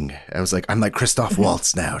interesting? I was like, I'm like Christoph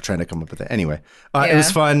Waltz now trying to come up with it. Anyway, it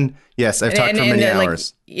was fun. Yes, I've talked for many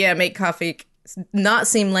hours. Make coffee not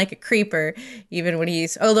seem like a creeper, even when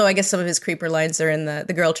although I guess some of his creeper lines are in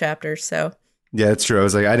the girl chapter, so. Yeah, it's true. I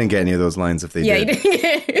was like, I didn't get any of those lines if they did. Yeah, you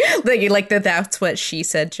didn't. like that's what she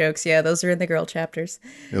said jokes. Yeah, those are in the girl chapters.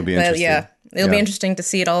 It'll be interesting. It'll be interesting to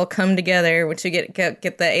see it all come together once you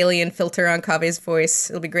get the alien filter on Kave's voice.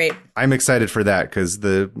 It'll be great. I'm excited for that because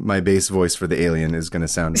my bass voice for the alien is going to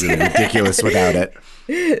sound really ridiculous without it.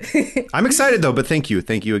 I'm excited though, but thank you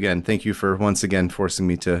again. Thank you for once again forcing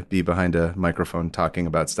me to be behind a microphone talking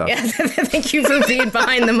about stuff. Yeah, thank you for being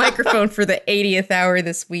behind the microphone for the 80th hour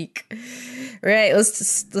this week. Right,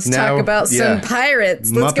 let's talk about some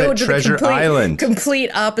pirates. Let's go to Treasure Island. Complete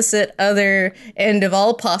opposite other end of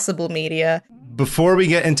all possible media. Before we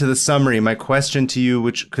get into the summary, my question to you,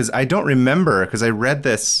 because I don't remember, because I read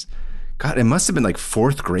this, God, it must have been like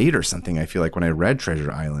 4th grade or something, I feel like, when I read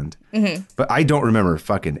Treasure Island. But I don't remember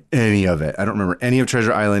fucking any of it. I don't remember any of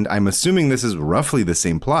Treasure Island. I'm assuming this is roughly the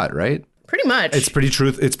same plot, right? Pretty much. It's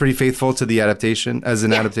pretty faithful to the adaptation, as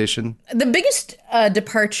an adaptation. The biggest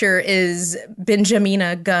departure is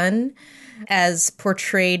Benjamina Gunn, as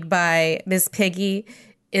portrayed by Miss Piggy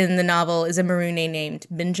in the novel, is a Maroon named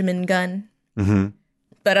Benjamin Gunn.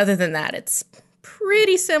 But other than that, it's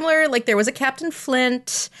pretty similar. Like, there was a Captain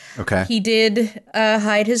Flint. Okay. He did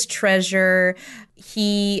hide his treasure.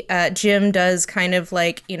 Jim does kind of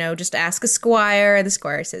like, just ask a squire. The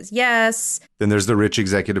squire says yes. Then there's the rich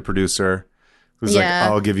executive producer who's like,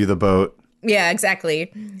 I'll give you the boat. Yeah,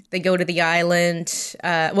 exactly. They go to the island.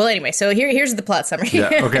 Anyway, so here's the plot summary. Yeah,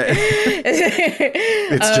 okay.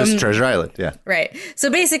 It's just Treasure Island, yeah. Right. So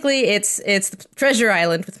basically, it's the Treasure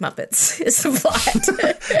Island with Muppets. Is the plot.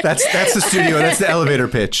 That's the studio. That's the elevator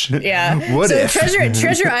pitch. Yeah. What if?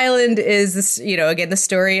 Treasure Island is this, again, the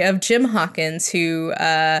story of Jim Hawkins, who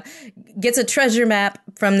gets a treasure map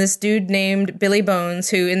from this dude named Billy Bones,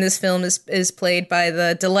 who in this film is played by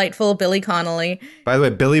the delightful Billy Connolly. By the way,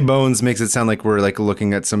 Billy Bones makes it sound like we're like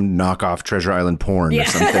looking at some knockoff Treasure Island porn or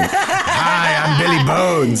something. Hi, I'm Billy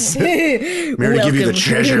Bones. I'm here to give you the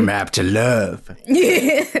treasure map to love.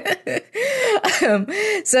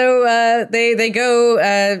 So they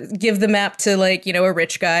go give the map to a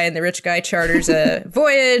rich guy, and the rich guy charters a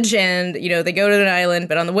voyage, and they go to an island,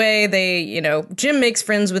 but on the way Jim makes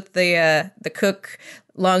friends with the cook,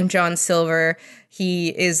 Long John Silver. He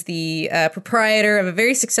is the proprietor of a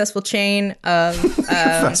very successful chain of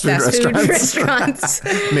fast food restaurants.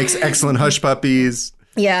 Makes excellent hush puppies.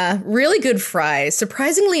 Yeah, really good fries.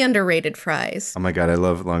 Surprisingly underrated fries. Oh my God, I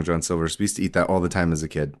love Long John Silver's. We used to eat that all the time as a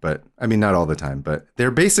kid, but I mean, not all the time, but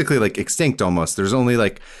they're basically like extinct almost. There's only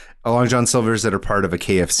like Long John Silver's that are part of a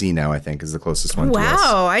KFC now, I think, is the closest one to us.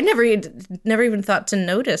 Wow, I never even thought to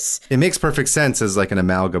notice. It makes perfect sense as like an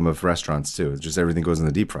amalgam of restaurants too. It's just everything goes in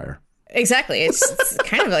the deep fryer. Exactly. It's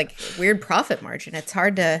kind of like weird profit margin. It's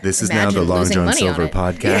hard to This is now the Long John Silver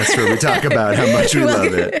podcast where we talk about how much we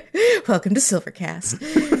love it. Welcome to Silvercast.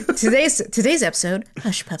 Today's episode,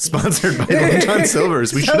 Hush Puppy. Sponsored by Long John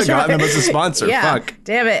Silver's. We should have gotten them as a sponsor. Yeah, fuck.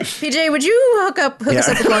 Damn it. PJ, would you hook us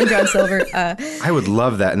up with Long John Silver? I would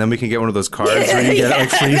love that. And then we can get one of those cards where you get it like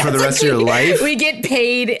free for the rest of your life. We get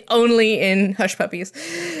paid only in Hush Puppies.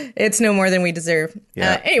 It's no more than we deserve.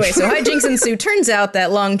 Yeah. Anyway, so hijinks ensue. Turns out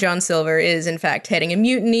that Long John Silver is in fact heading a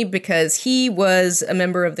mutiny because he was a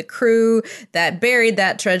member of the crew that buried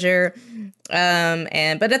that treasure. But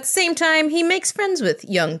at the same time, he makes friends with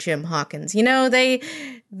young Jim Hawkins. They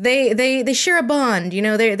they share a bond. You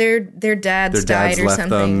know, their dads died or left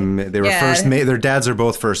something. them. They were first mate. Their dads are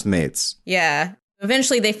both first mates. Yeah.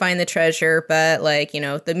 Eventually they find the treasure, but like, you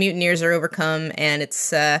know, the mutineers are overcome and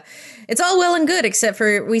it's all well and good, except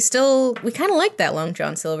for we kind of like that Long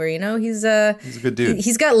John Silver, you know, he's a good dude.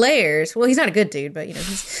 He's got layers. Well, he's not a good dude, but you know,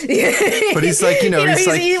 but he's like, you know, he's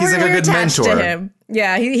like a good mentor to him.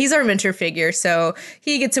 Yeah, he's our mentor figure. So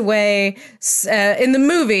he gets away. In the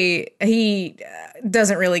movie, he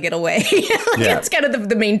doesn't really get away. It's kind of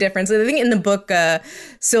the main difference. I think in the book,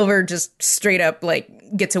 Silver just straight up like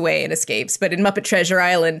gets away and escapes. But in Muppet Treasure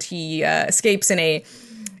Island, he escapes in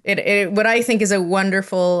what I think is a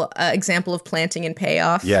wonderful example of planting and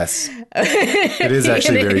payoff. Yes, it is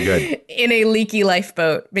actually very good. In a leaky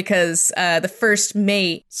lifeboat, because the first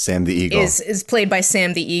mate, Sam the Eagle, is played by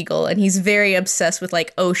Sam the Eagle, and he's very obsessed with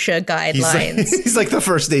like OSHA guidelines. He's like the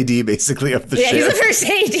first AD basically of the ship. Yeah, he's the first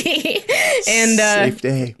AD. And safe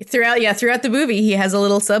day. Throughout the movie, he has a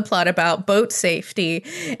little subplot about boat safety,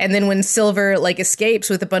 and then when Silver like escapes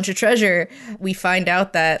with a bunch of treasure, we find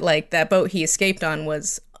out that like that boat he escaped on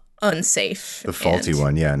was unsafe, the faulty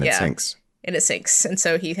one, and it sinks. And it sinks, and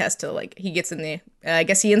so he has to like he gets in the. I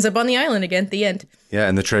guess he ends up on the island again at the end. Yeah,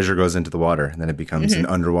 and the treasure goes into the water, and then it becomes an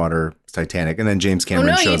underwater Titanic, and then James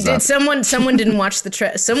Cameron shows up. Someone didn't watch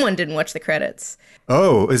someone didn't watch the credits.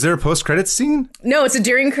 Oh, is there a post-credits scene? No, it's a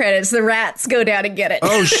during credits. The rats go down and get it.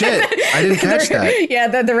 Oh shit! I didn't catch that.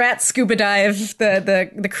 Yeah, the rats scuba dive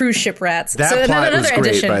the cruise ship rats. That plot was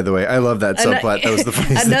great, by the way. I love that subplot. That was the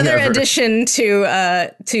funniest thing ever. Another addition to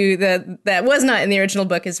that was not in the original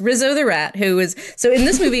book is Rizzo the rat, who is so in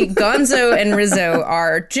this movie. Gonzo and Rizzo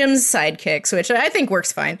are Jim's sidekicks, which I think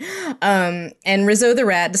works fine. And Rizzo the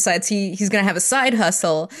rat decides he's going to have a side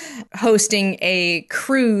hustle, hosting a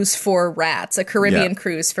cruise for rats, a Caribbean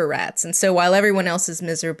cruise for rats. And so while everyone else is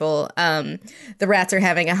miserable, the rats are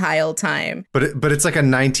having a high old time. But it's like a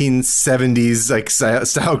 1970s like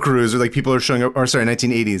style cruise, where like people are showing up, or sorry,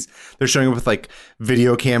 1980s. They're showing up with like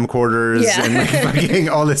video camcorders and like fucking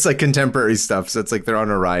all this like contemporary stuff. So it's like they're on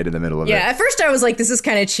a ride in the middle of it. Yeah, at first I was like, this is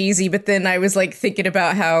kind of cheesy, but then I was like thinking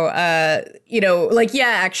about how, you know, like, yeah,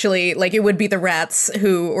 actually, like it would be the rats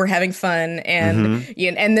who were having fun. And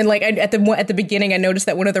and then like at the beginning, I noticed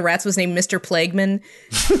that one of the rats was named Mr. Plagueman.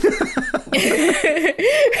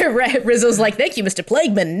 Rizzo's like, thank you, Mr.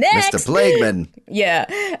 Plagueman. Next, Mr. Plagueman. Yeah,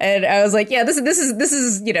 and I was like, yeah, this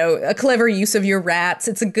is you know a clever use of your rats.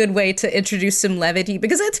 It's a good way to introduce some levity,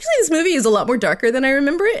 because actually this movie is a lot more darker than I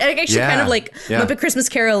remember it. Actually, kind of like Muppet Christmas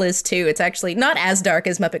Carol is too. It's actually not as dark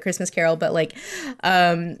as Muppet Christmas Carol, but like,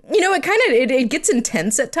 you know, it gets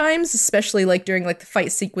intense at times, especially like during like the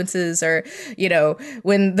fight sequences, or you know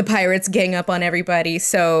when the pirates gang up on everybody.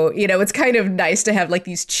 So you know it's kind of nice to have like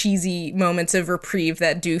these cheesy moments of reprieve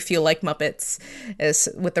that do feel like Muppets, as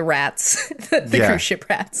with the rats, the cruise ship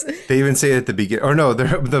rats. They even say at the beginning, or no,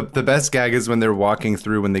 the best gag is when they're walking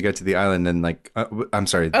through when they get to the island, and like, I'm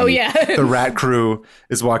sorry, the rat crew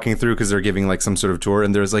is walking through because they're giving like some sort of tour,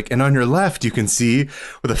 and there's like, and on your left you can see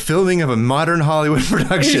with a filming of a modern Hollywood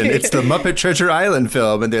production. It's the Muppet Treasure Island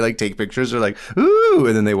film, and they like take pictures. They're like, ooh,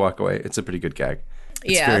 and then they walk away. It's a pretty good gag.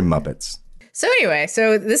 It's very Muppets. So anyway,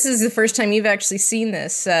 so this is the first time you've actually seen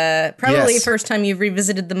this. Probably the first time you've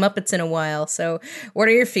revisited the Muppets in a while. So what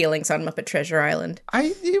are your feelings on Muppet Treasure Island?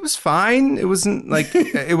 It was fine. It wasn't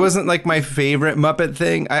like my favorite Muppet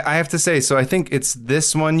thing. I have to say. So I think it's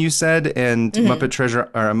this one you said, and Muppet Treasure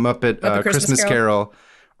or Muppet Christmas Carol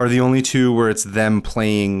are the only two where it's them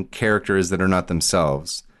playing characters that are not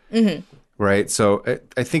themselves. Mm-hmm. Right. So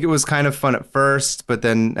I think it was kind of fun at first, but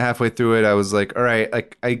then halfway through it, I was like, all right,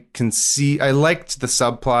 like I can see, I liked the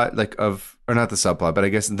subplot, like or not the subplot, but I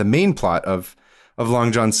guess the main plot of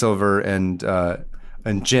Long John Silver and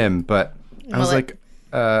Jim. But I was like,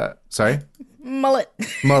 sorry? Mullet.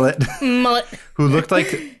 Who looked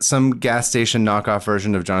like some gas station knockoff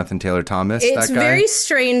version of Jonathan Taylor Thomas. It's that guy. Very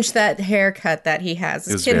strange, that haircut that he has.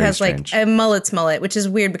 This kid has strange. Like a mullet, which is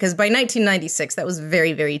weird because by 1996, that was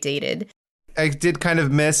very, very dated. I did kind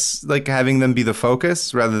of miss like having them be the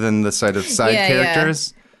focus rather than the side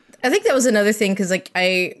characters. Yeah. I think that was another thing because like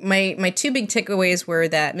my two big takeaways were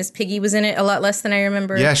that Miss Piggy was in it a lot less than I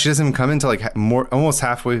remember. Yeah, she doesn't come into like more than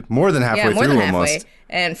halfway through almost.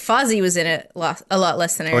 And Fozzie was in it a lot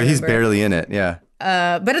less than I remember. Oh, he's barely in it. Yeah.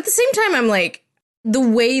 But at the same time, I'm like, the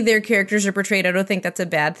way their characters are portrayed, I don't think that's a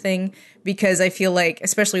bad thing, because I feel like,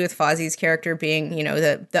 especially with Fozzie's character being, you know,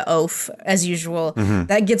 the oaf as usual,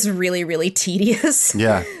 that gets really, really tedious.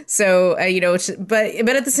 Yeah. So, you know, but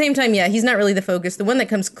at the same time, yeah, he's not really the focus. The one that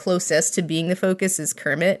comes closest to being the focus is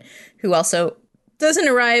Kermit, who also doesn't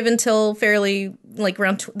arrive until fairly like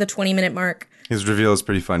around the 20-minute mark. His reveal is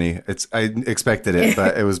pretty funny. I expected it,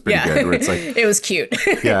 but it was pretty good. Where it's like it was cute.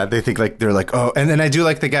 yeah, they think like they're like, oh, and then I do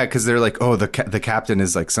like the guy because they're like, oh, the captain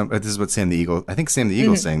is like some. This is what Sam the Eagle. I think Sam the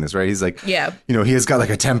Eagle's saying this, right? He's like, yeah, you know, he has got like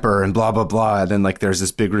a temper and blah blah blah. And then like there's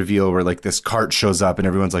this big reveal where like this cart shows up and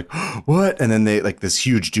everyone's like, what? And then they like this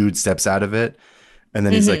huge dude steps out of it, and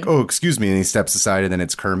then he's like, oh, excuse me, and he steps aside, and then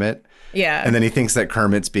it's Kermit. Yeah. And then he thinks that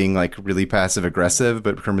Kermit's being like really passive aggressive,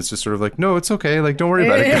 but Kermit's just sort of like, no, it's okay. Like, don't worry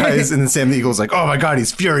about it, guys. And then Sam the Eagle's like, oh my God,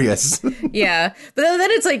 he's furious. Yeah. But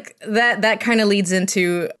then it's like that kind of leads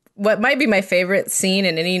into what might be my favorite scene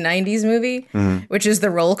in any 90s movie, which is the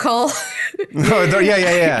roll call. Oh,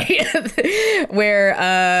 yeah. Where,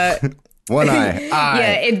 one eye.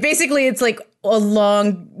 Yeah. It's like a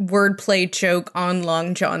long wordplay joke on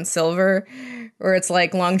Long John Silver. Or it's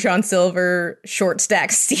like Long John Silver, Short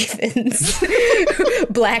Stack Stevens,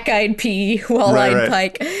 Black Eyed Pea, Wall-Eyed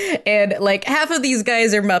Pike. And like half of these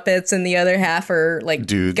guys are Muppets and the other half are like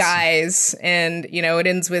dudes. Guys. And, you know, it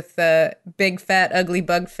ends with big, fat, ugly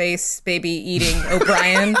bug face baby eating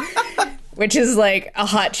O'Brien, which is like a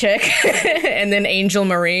hot chick. And then Angel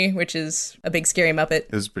Marie, which is a big, scary Muppet.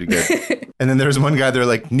 It was pretty good. And then there's one guy, they're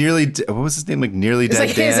like what was his name? Like Nearly Dead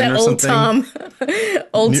like, Dan or old something. Tom.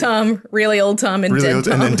 Old Tom, really old Tom, and really dead old,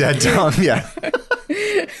 Tom. And then Dead Tom, yeah.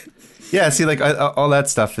 Yeah, see, like all that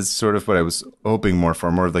stuff is sort of what I was hoping more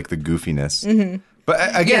of like the goofiness. Mm-hmm. But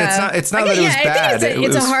again, it's not that it was bad.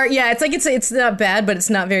 It's not bad, but it's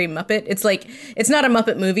not very Muppet. It's like, it's not a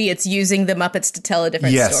Muppet movie. It's using the Muppets to tell a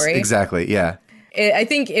different story. Yes, exactly, yeah. I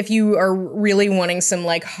think if you are really wanting some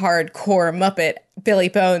like hardcore Muppet Billy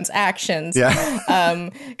Bones actions, yeah,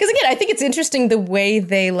 because again, I think it's interesting the way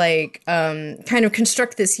they like kind of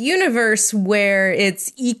construct this universe where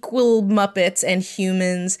it's equal Muppets and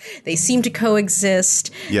humans. They seem to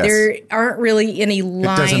coexist. Yes. There aren't really any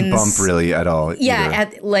lines. It doesn't bump really at all. Yeah,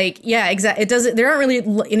 exactly. It doesn't. There aren't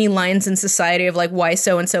really any lines in society of like why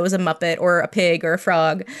so and so is a Muppet or a pig or a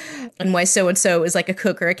frog, and why so and so is like a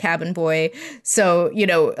cook or a cabin boy. So you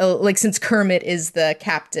know, like since Kermit is the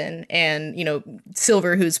captain, and you know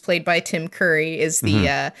Silver, who's played by Tim Curry, is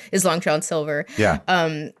the is Long John Silver. Yeah.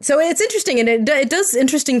 So it's interesting, and it does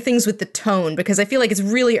interesting things with the tone because I feel like it's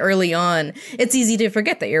really early on. It's easy to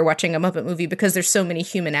forget that you're watching a Muppet movie because there's so many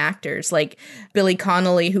human actors, like Billy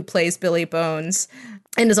Connolly, who plays Billy Bones,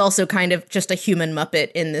 and is also kind of just a human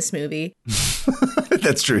Muppet in this movie.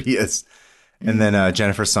 That's true. He is. And then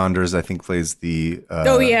Jennifer Saunders, I think, plays the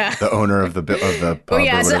the owner of the pub. Oh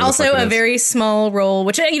yeah, it's also a very small role.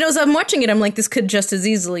 Which, you know, as I'm watching it, I'm like, this could just as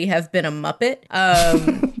easily have been a Muppet.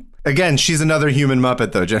 Again, she's another human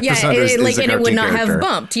Muppet, though. Jennifer Saunders is a cartoon and it would not character. have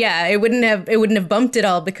bumped. Yeah, it wouldn't have bumped at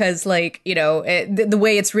all because, like, you know, the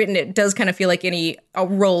way it's written, it does kind of feel like a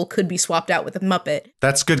role could be swapped out with a Muppet.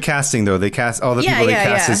 That's good casting, though. They cast all the people they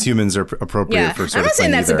cast as humans are appropriate for sort of. I'm not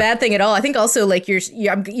saying that's either. a bad thing at all. I think also like you're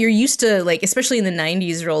used to, like, especially in the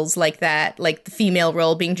 90s roles like that, like the female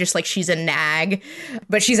role being just like she's a nag,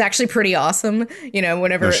 but she's actually pretty awesome. You know,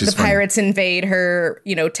 whenever the pirates invade her,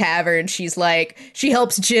 you know, tavern, she's like, she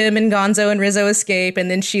helps Jim and Gonzo and Rizzo escape,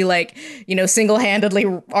 and then she, like, you know, single-handedly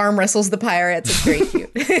arm wrestles the pirates. It's very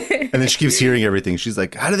cute. And then she keeps hearing everything. She's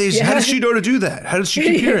like, how does she know to do that? How does she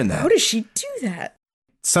keep hearing that? How does she do that?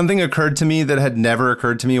 Something occurred to me that had never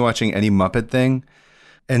occurred to me watching any Muppet thing.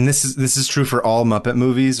 And this is true for all Muppet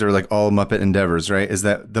movies or like all Muppet endeavors, right? Is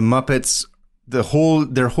that the Muppets, their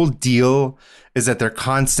whole deal is that they're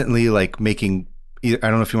constantly like making, I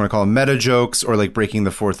don't know if you want to call them meta jokes or like breaking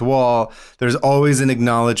the fourth wall. There's always an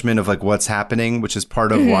acknowledgement of like what's happening, which is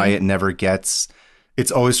part of why it never gets,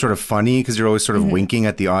 it's always sort of funny because you're always sort of winking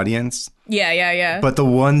at the audience. Yeah. But the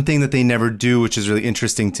one thing that they never do, which is really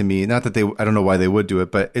interesting to me, not that I don't know why they would do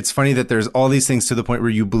it, but it's funny that there's all these things to the point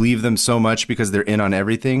where you believe them so much because they're in on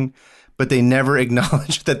everything, but they never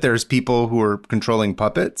acknowledge that there's people who are controlling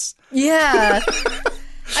puppets. Yeah.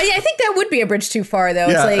 I think that would be a bridge too far, though.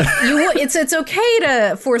 Yeah. It's like it's okay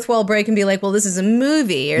to fourth wall break and be like, well, this is a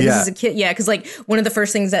movie or this is a kid. Yeah, because like one of the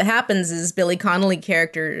first things that happens is Billy Connolly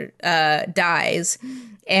character dies,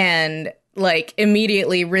 and like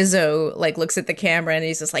immediately Rizzo like looks at the camera and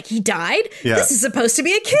he's just like, he died? Yeah. This is supposed to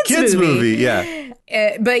be a kids movie. Yeah.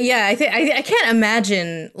 But yeah, I can't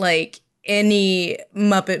imagine like any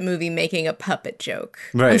Muppet movie making a puppet joke.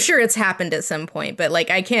 Right. I'm sure it's happened at some point, but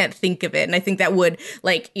like I can't think of it. And I think that would,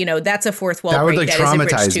 like, you know, that's a fourth wall break that is a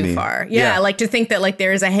bridge too far. Yeah, like to think that like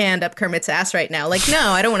there is a hand up Kermit's ass right now. Like, no,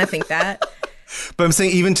 I don't want to think that. But I'm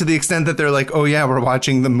saying even to the extent that they're like, oh yeah, we're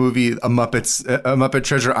watching the movie A Muppet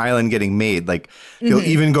Treasure Island getting made. Like they'll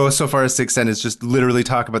even go so far as to extend is just literally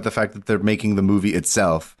talk about the fact that they're making the movie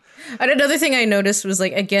itself. And another thing I noticed was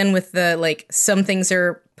like, again, with the like, some things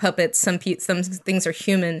are puppets, some things are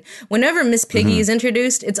human. Whenever Miss Piggy is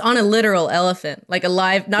introduced, it's on a literal elephant, like a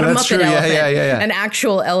live, not a Muppet true. elephant, Yeah. an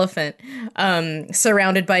actual elephant,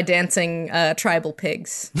 surrounded by dancing tribal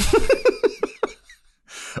pigs.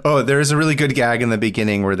 Oh, there's a really good gag in the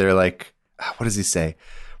beginning where they're like, what does he say?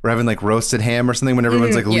 We're having like roasted ham or something when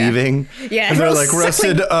everyone's like leaving. Yeah. And they're like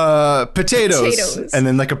roasted potatoes. And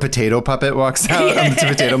then like a potato puppet walks out. It's a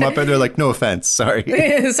potato Muppet. They're like, no offense. Sorry.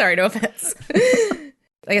 Sorry, no offense.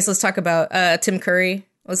 I guess let's talk about Tim Curry.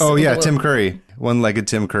 Tim Curry. One-legged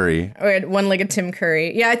Tim Curry. One-legged Tim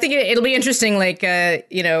Curry. Yeah, I think it'll be interesting, like,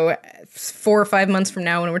 4 or 5 months from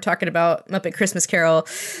now when we're talking about Muppet Christmas Carol,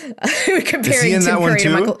 comparing Tim Curry to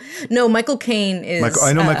Michael. No, Michael Caine is.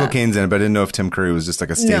 I know Michael Caine's in it, but I didn't know if Tim Curry was just like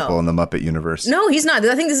a staple in the Muppet universe. No, he's not.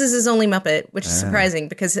 I think this is his only Muppet, which is surprising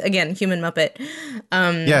because, again, human Muppet.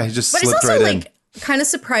 He just but slipped it's also, right in. Kind of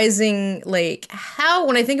surprising, like, how,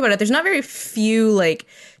 when I think about it, there's not very few, like,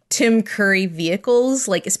 Tim Curry vehicles,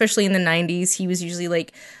 like especially in the 90s. He was usually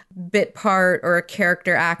like bit part or a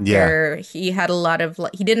character actor. He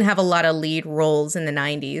didn't have a lot of lead roles in the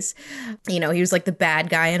 90s. He was like the bad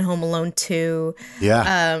guy in Home Alone 2.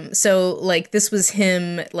 So like this was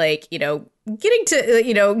him, like, getting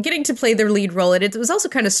to play their lead role. And it was also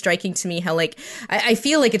kind of striking to me how, like, I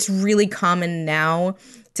feel like it's really common now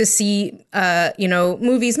to see,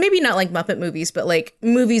 movies, maybe not like Muppet movies, but like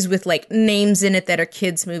movies with like names in it that are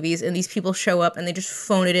kids' movies. And these people show up and they just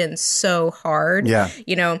phone it in so hard. Yeah.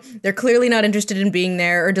 They're clearly not interested in being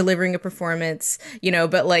there or delivering a performance,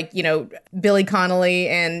 but like, Billy Connolly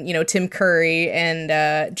and, Tim Curry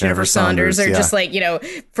and Jennifer Saunders are just like,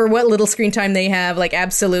 for what little screen time they have, like,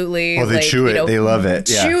 absolutely. Well, they like, chew it. They love it.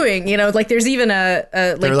 Yeah. Chewing, like there's even like,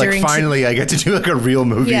 they're like, finally, I get to do like a real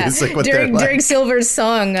movie. Yeah. It's like what during Silver's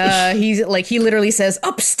song, he literally says,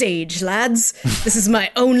 "Upstage, lads. This is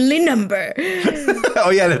my only number."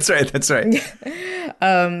 Oh yeah, that's right.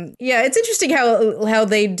 Yeah, it's interesting how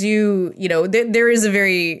they do. There is a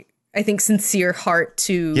very, I think, sincere heart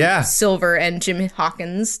to Silver and Jim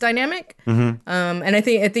Hawkins' dynamic. And I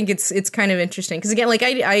think it's kind of interesting because, again, like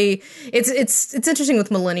it's interesting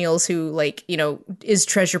with millennials who, like, is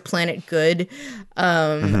Treasure Planet good?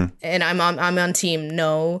 And I'm on team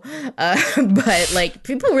no, but like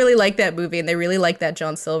people really like that movie and they really like that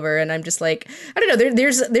John Silver, and I'm just like, I don't know,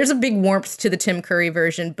 there's a big warmth to the Tim Curry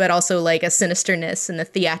version, but also like a sinisterness and a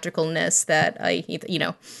theatricalness that I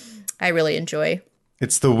really enjoy.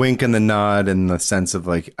 It's the wink and the nod and the sense of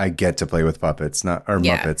like, I get to play with puppets,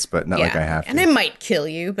 Muppets, but not like I have to. And it might kill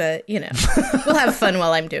you, but we'll have fun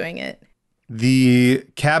while I'm doing it. The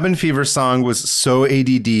Cabin Fever song was so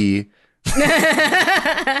ADD.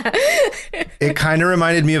 It kind of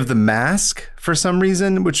reminded me of The Mask for some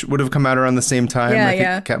reason, which would have come out around the same time.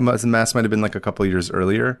 I think The Mask might have been like a couple years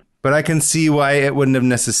earlier. But I can see why it wouldn't have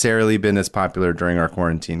necessarily been as popular during our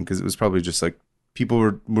quarantine, because it was probably just like, we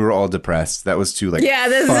were all depressed. That was too like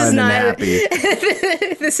this fun is not, and happy.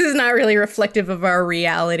 This is not really reflective of our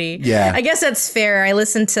reality. Yeah, I guess that's fair.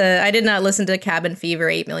 I did not listen to Cabin Fever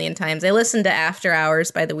 8 million times. I listened to After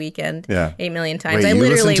Hours by The Weeknd 8 million times. Wait, you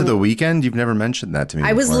listened to The Weeknd? You've never mentioned that to me.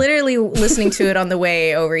 I was literally listening to it on the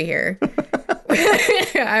way over here.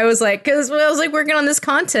 I was like, because I was like working on this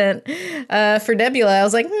content for Nebula. I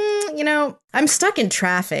was like, I'm stuck in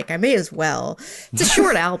traffic. I may as well. It's a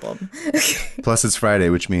short album. Plus, it's Friday,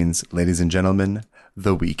 which means, ladies and gentlemen,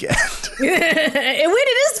 The Weeknd.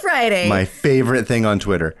 It is Friday. My favorite thing on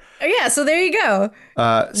Twitter. Yeah, so there you go.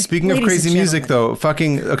 Speaking of crazy music, though,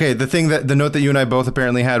 the note that you and I both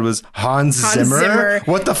apparently had was Hans Zimmer.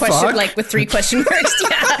 What the fuck? Like with 3 question marks.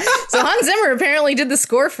 Yeah. So Hans Zimmer apparently did the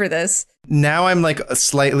score for this. Now I'm like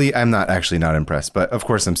I'm not impressed, but of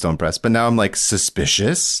course I'm still impressed. But now I'm like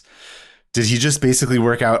suspicious. Did he just basically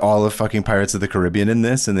work out all of fucking Pirates of the Caribbean in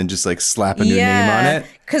this and then just like slap a new name on it?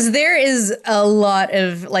 Because there is a lot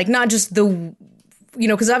of like, not just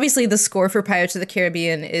because obviously the score for Pirates of the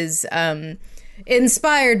Caribbean is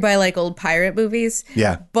inspired by like old pirate movies.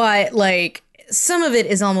 Yeah. But like some of it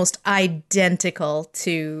is almost identical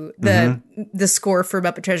to the score for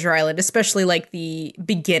Muppet Treasure Island, especially like the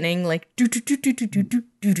beginning, like It's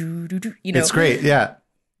great, yeah.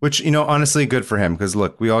 Which, honestly, good for him. Because,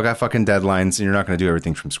 look, we all got fucking deadlines, and you're not going to do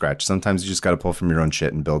everything from scratch. Sometimes you just got to pull from your own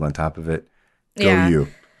shit and build on top of it. Go you.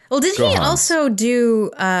 Well, did he also do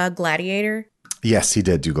Gladiator? Yes, he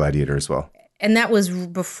did do Gladiator as well. And that was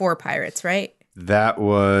before Pirates, right? That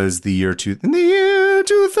was in the year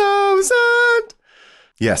 2000.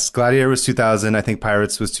 Yes, Gladiator was 2000. I think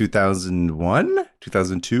Pirates was 2001,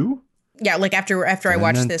 2002. Yeah, like after I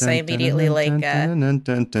watched this, I immediately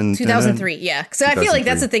 2003. Yeah, so I feel like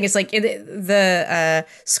that's the thing. It's like the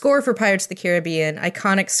score for Pirates of the Caribbean,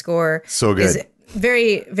 iconic score, so good. Is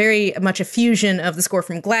very, very much a fusion of the score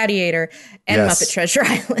from Gladiator and Muppet Treasure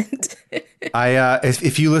Island.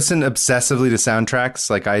 If you listen obsessively to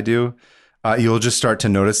soundtracks like I do, you'll just start to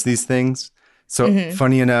notice these things. So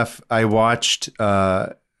funny enough, I watched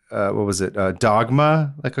what was it,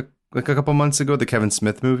 Dogma, like a couple months ago, the Kevin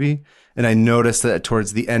Smith movie, and I noticed that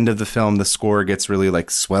towards the end of the film, the score gets really like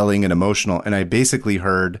swelling and emotional, and I basically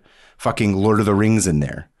heard fucking Lord of the Rings in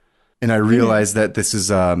there, and I realized that this is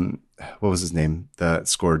what was his name that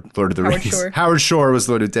scored Lord of the Rings? Shore. Howard Shore was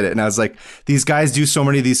the one who did it, and I was like, these guys do so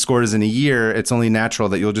many of these scores in a year, it's only natural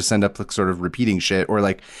that you'll just end up like sort of repeating shit, or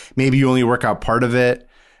like maybe you only work out part of it.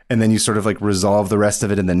 And then you sort of like resolve the rest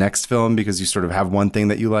of it in the next film because you sort of have one thing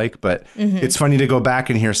that you like. But it's funny to go back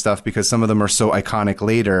and hear stuff because some of them are so iconic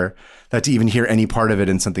later that to even hear any part of it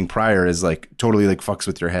in something prior is like totally like fucks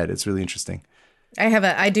with your head. It's really interesting.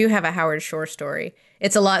 I do have a Howard Shore story.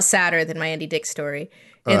 It's a lot sadder than my Andy Dick story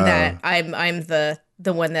in that I'm the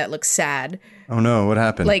one that looks sad. Oh no, what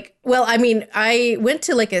happened? Like, well, I mean, I went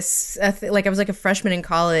to like I was like a freshman in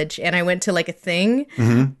college, and I went to like a thing.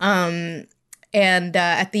 And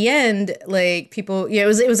at the end, like people, it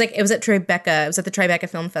was at Tribeca. It was at the Tribeca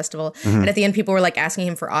Film Festival. And at the end, people were like asking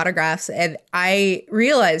him for autographs. And I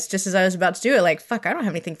realized just as I was about to do it, like, fuck, I don't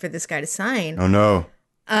have anything for this guy to sign. Oh no.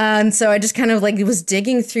 And so I just kind of like was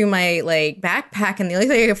digging through my like backpack, and the only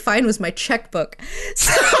thing I could find was my checkbook.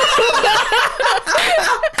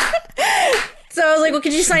 So I was like, well,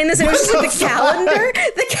 could you sign this? And it was just like the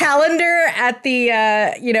calendar at the,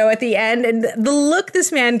 at the end. And the look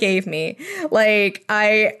this man gave me, like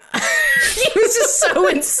he was just so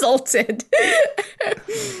insulted.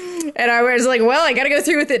 And I was like, well, I got to go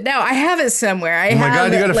through with it now. I have it somewhere. Oh my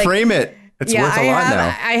God, you got to frame it. It's worth a lot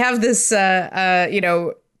now. I have this,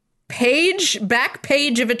 back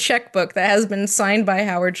page of a checkbook that has been signed by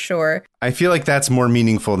Howard Shore. I feel like that's more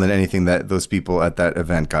meaningful than anything that those people at that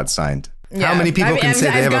event got signed. Yeah. How many people can say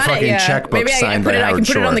they have a fucking checkbook signed by Howard Shore? I can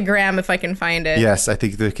put it on the gram if I can find it. Yes, I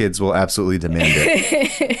think the kids will absolutely demand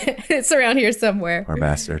it. It's around here somewhere. Poor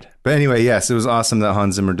bastard. But anyway, yes, it was awesome that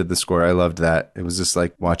Hans Zimmer did the score. I loved that. It was just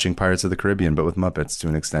like watching Pirates of the Caribbean, but with Muppets to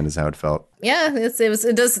an extent is how it felt. Yeah,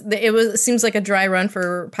 it seems like a dry run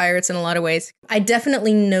for Pirates in a lot of ways. I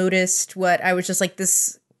definitely noticed what I was just like,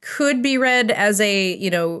 this could be read as a,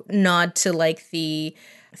 nod to like the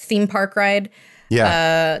theme park ride.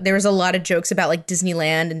 Yeah. There was a lot of jokes about like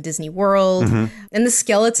Disneyland and Disney World. And the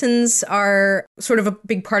skeletons are sort of a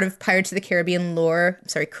big part of Pirates of the Caribbean lore.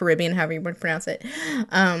 Sorry, Caribbean, however you want to pronounce it.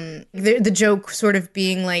 The joke sort of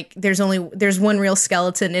being like there's one real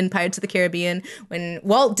skeleton in Pirates of the Caribbean, when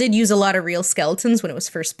Walt did use a lot of real skeletons when it was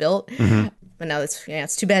first built. But now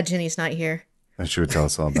it's too bad Jenny's not here. She would tell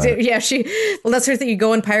us all about it. Yeah, that's her thing. You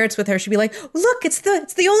go on Pirates with her, she'd be like, look, it's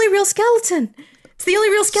the only real skeleton. It's the only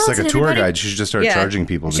real skeleton. It's like a tour guide. She should just start charging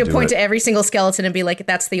people to do it. She'll point to every single skeleton and be like,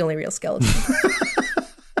 that's the only real skeleton.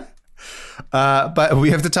 But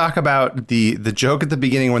we have to talk about the joke at the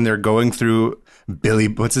beginning when they're going through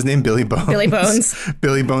what's his name? Billy Bones. Billy Bones.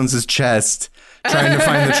 Billy Bones' chest, trying to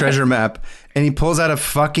find the treasure map. And he pulls out a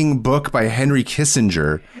fucking book by Henry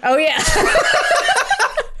Kissinger. Oh, yeah.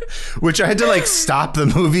 Which I had to like stop the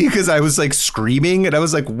movie because I was like screaming. And I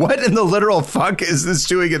was like, what in the literal fuck is this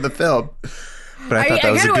doing in the film? But I thought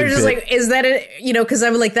that was a good just like, is that because I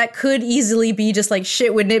was like, that could easily be just like,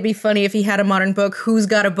 shit, wouldn't it be funny if he had a modern book? Who's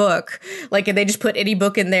got a book? Like, and they just put any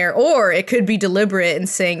book in there. Or it could be deliberate in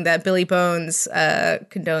saying that Billy Bones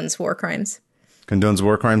condones war crimes.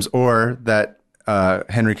 Or that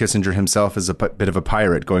Henry Kissinger himself is a bit of a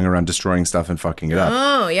pirate going around destroying stuff and fucking it up.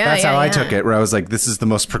 Oh, yeah. That's how I took it, where I was like, this is the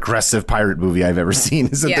most progressive pirate movie I've ever seen.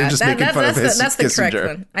 Is that they're just making fun of his That's the Kissinger. correct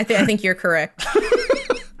one. I think you're correct.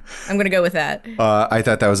 I'm going to go with that. I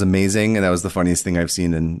thought that was amazing, and that was the funniest thing I've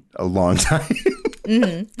seen in a long time.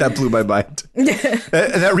 That blew my mind.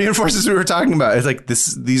 That reinforces what we were talking about. It's like,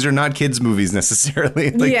 these are not kids' movies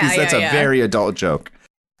necessarily. Like, that's a very adult joke.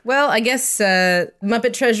 Well, I guess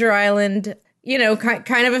Muppet Treasure Island,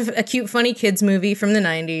 kind of a cute, funny kids movie from the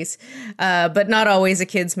 90s, but not always a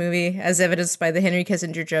kids movie, as evidenced by the Henry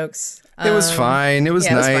Kissinger jokes. It was fine. It was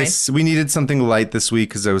nice. It was fine. We needed something light this week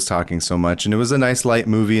because I was talking so much, and it was a nice light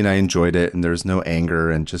movie, and I enjoyed it, and there was no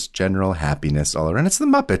anger and just general happiness all around. It's the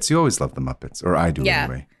Muppets. You always love the Muppets, or I do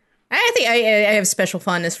anyway. I think I have special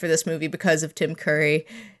fondness for this movie because of Tim Curry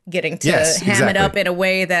getting to ham it up in a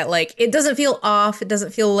way that, like, it doesn't feel off. It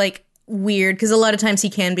doesn't feel like weird, because a lot of times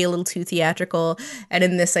he can be a little too theatrical, and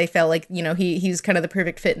in this I felt like he's kind of the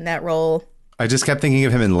perfect fit in that role. I just kept thinking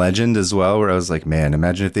of him in Legend as well, where I was like, man,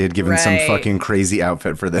 imagine if they had given some fucking crazy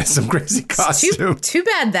outfit for this, some crazy costume. Too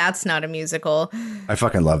bad that's not a musical. I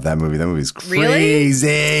fucking love that movie. That movie's crazy.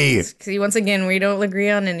 Really? See, once again, we don't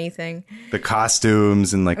agree on anything. The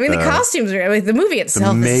costumes and like the costumes are, like, the movie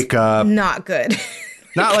itself, the makeup, is not good.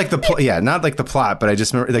 Not like the not like the plot, but I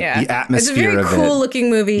just remember the atmosphere of it. It's a very cool looking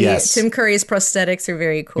movie. Yes. Tim Curry's prosthetics are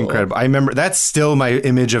very cool. Incredible. I remember that's still my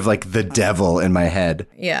image of like the devil in my head.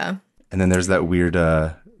 Yeah. And then there's that weird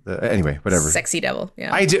anyway, whatever. Sexy devil.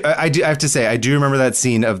 Yeah. I have to say I do remember that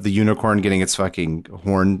scene of the unicorn getting its fucking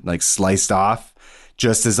horn like sliced off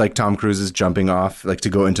just as like Tom Cruise is jumping off like to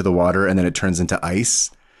go into the water, and then it turns into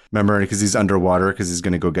ice. Remember, because he's underwater because he's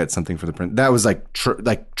going to go get something for the prince. That was like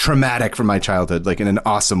traumatic from my childhood, like in an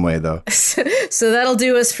awesome way, though. So that'll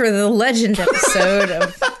do us for the Legend episode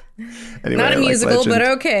of anyway, not a musical, but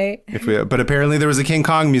okay. But apparently there was a King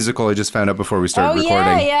Kong musical. I just found out before we started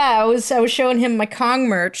recording. Yeah. I was showing him my Kong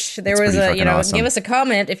merch. There was awesome. Give us a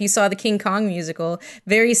comment if you saw the King Kong musical.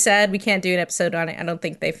 Very sad we can't do an episode on it. I don't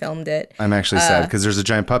think they filmed it. I'm actually sad because there's a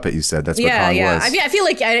giant puppet. You said that's what Kong was. I feel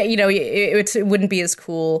like it wouldn't be as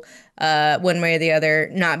cool one way or the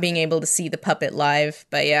other not being able to see the puppet live.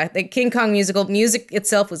 But yeah, the King Kong music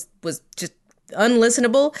itself was just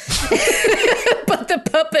unlistenable. But the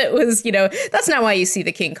puppet was, that's not why you see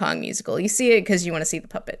the King Kong musical. You see it because you want to see the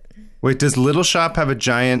puppet. Wait, does Little Shop have a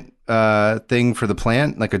giant thing for the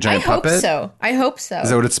plant? Like a giant puppet? I hope so. Is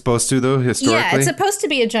that what it's supposed to, though, historically? Yeah, it's supposed to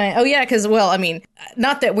be a giant. Oh, yeah, because, well, I mean,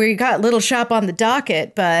 not that we got Little Shop on the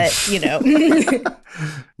docket, but,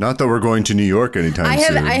 Not that we're going to New York anytime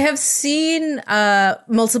soon. I have seen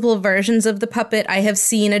multiple versions of the puppet. I have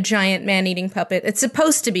seen a giant man-eating puppet. It's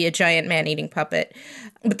supposed to be a giant man-eating puppet.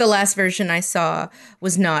 But the last version I saw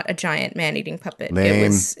was not a giant man-eating puppet.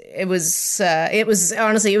 Lame. It was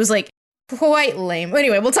honestly, it was like quite lame.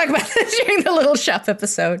 Anyway, we'll talk about that during the Little Shop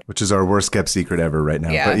episode. Which is our worst kept secret ever right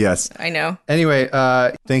now. Yeah, but yes. I know. Anyway,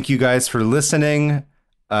 thank you guys for listening.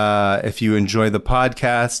 If you enjoy the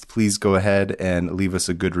podcast, please go ahead and leave us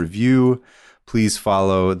a good review. Please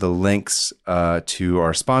follow the links to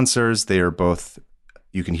our sponsors. They are both,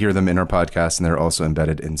 you can hear them in our podcast, and they're also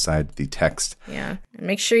embedded inside the text. Yeah. And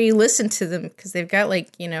make sure you listen to them because they've got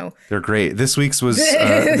They're great. This week's was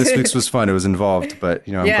fun. It was involved, but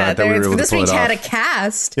I'm glad that we were able to pull it off. This week had a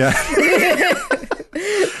cast. Yeah.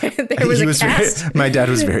 There was a cast. My dad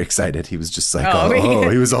was very excited. He was just like,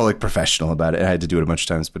 he was all like professional about it. I had to do it a bunch of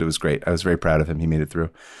times, but it was great. I was very proud of him. He made it through.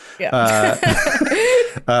 Yeah.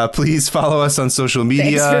 Please follow us on social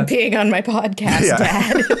media. Thanks for being on my podcast,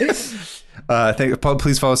 Dad.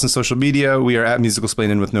 Please follow us on social media. We are at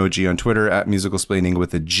Musicalsplaining with no G on Twitter, at Musicalsplaining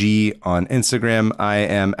with a G on Instagram. I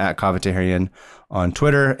am at Kavataharian on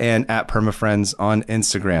Twitter and at PermaFriends on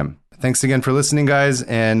Instagram. Thanks again for listening, guys,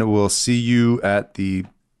 and we'll see you at the,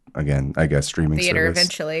 again, I guess, streaming Theater service.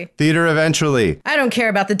 Theater eventually. eventually. I don't care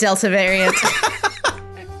about the Delta variant.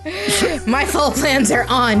 My full plans are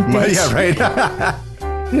on, bitch. Yeah,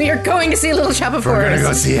 right. We are going to see Little Shop of Horrors. We're going to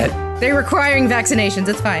go see it. They're requiring vaccinations.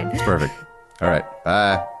 It's fine. It's perfect. All right.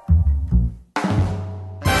 Bye.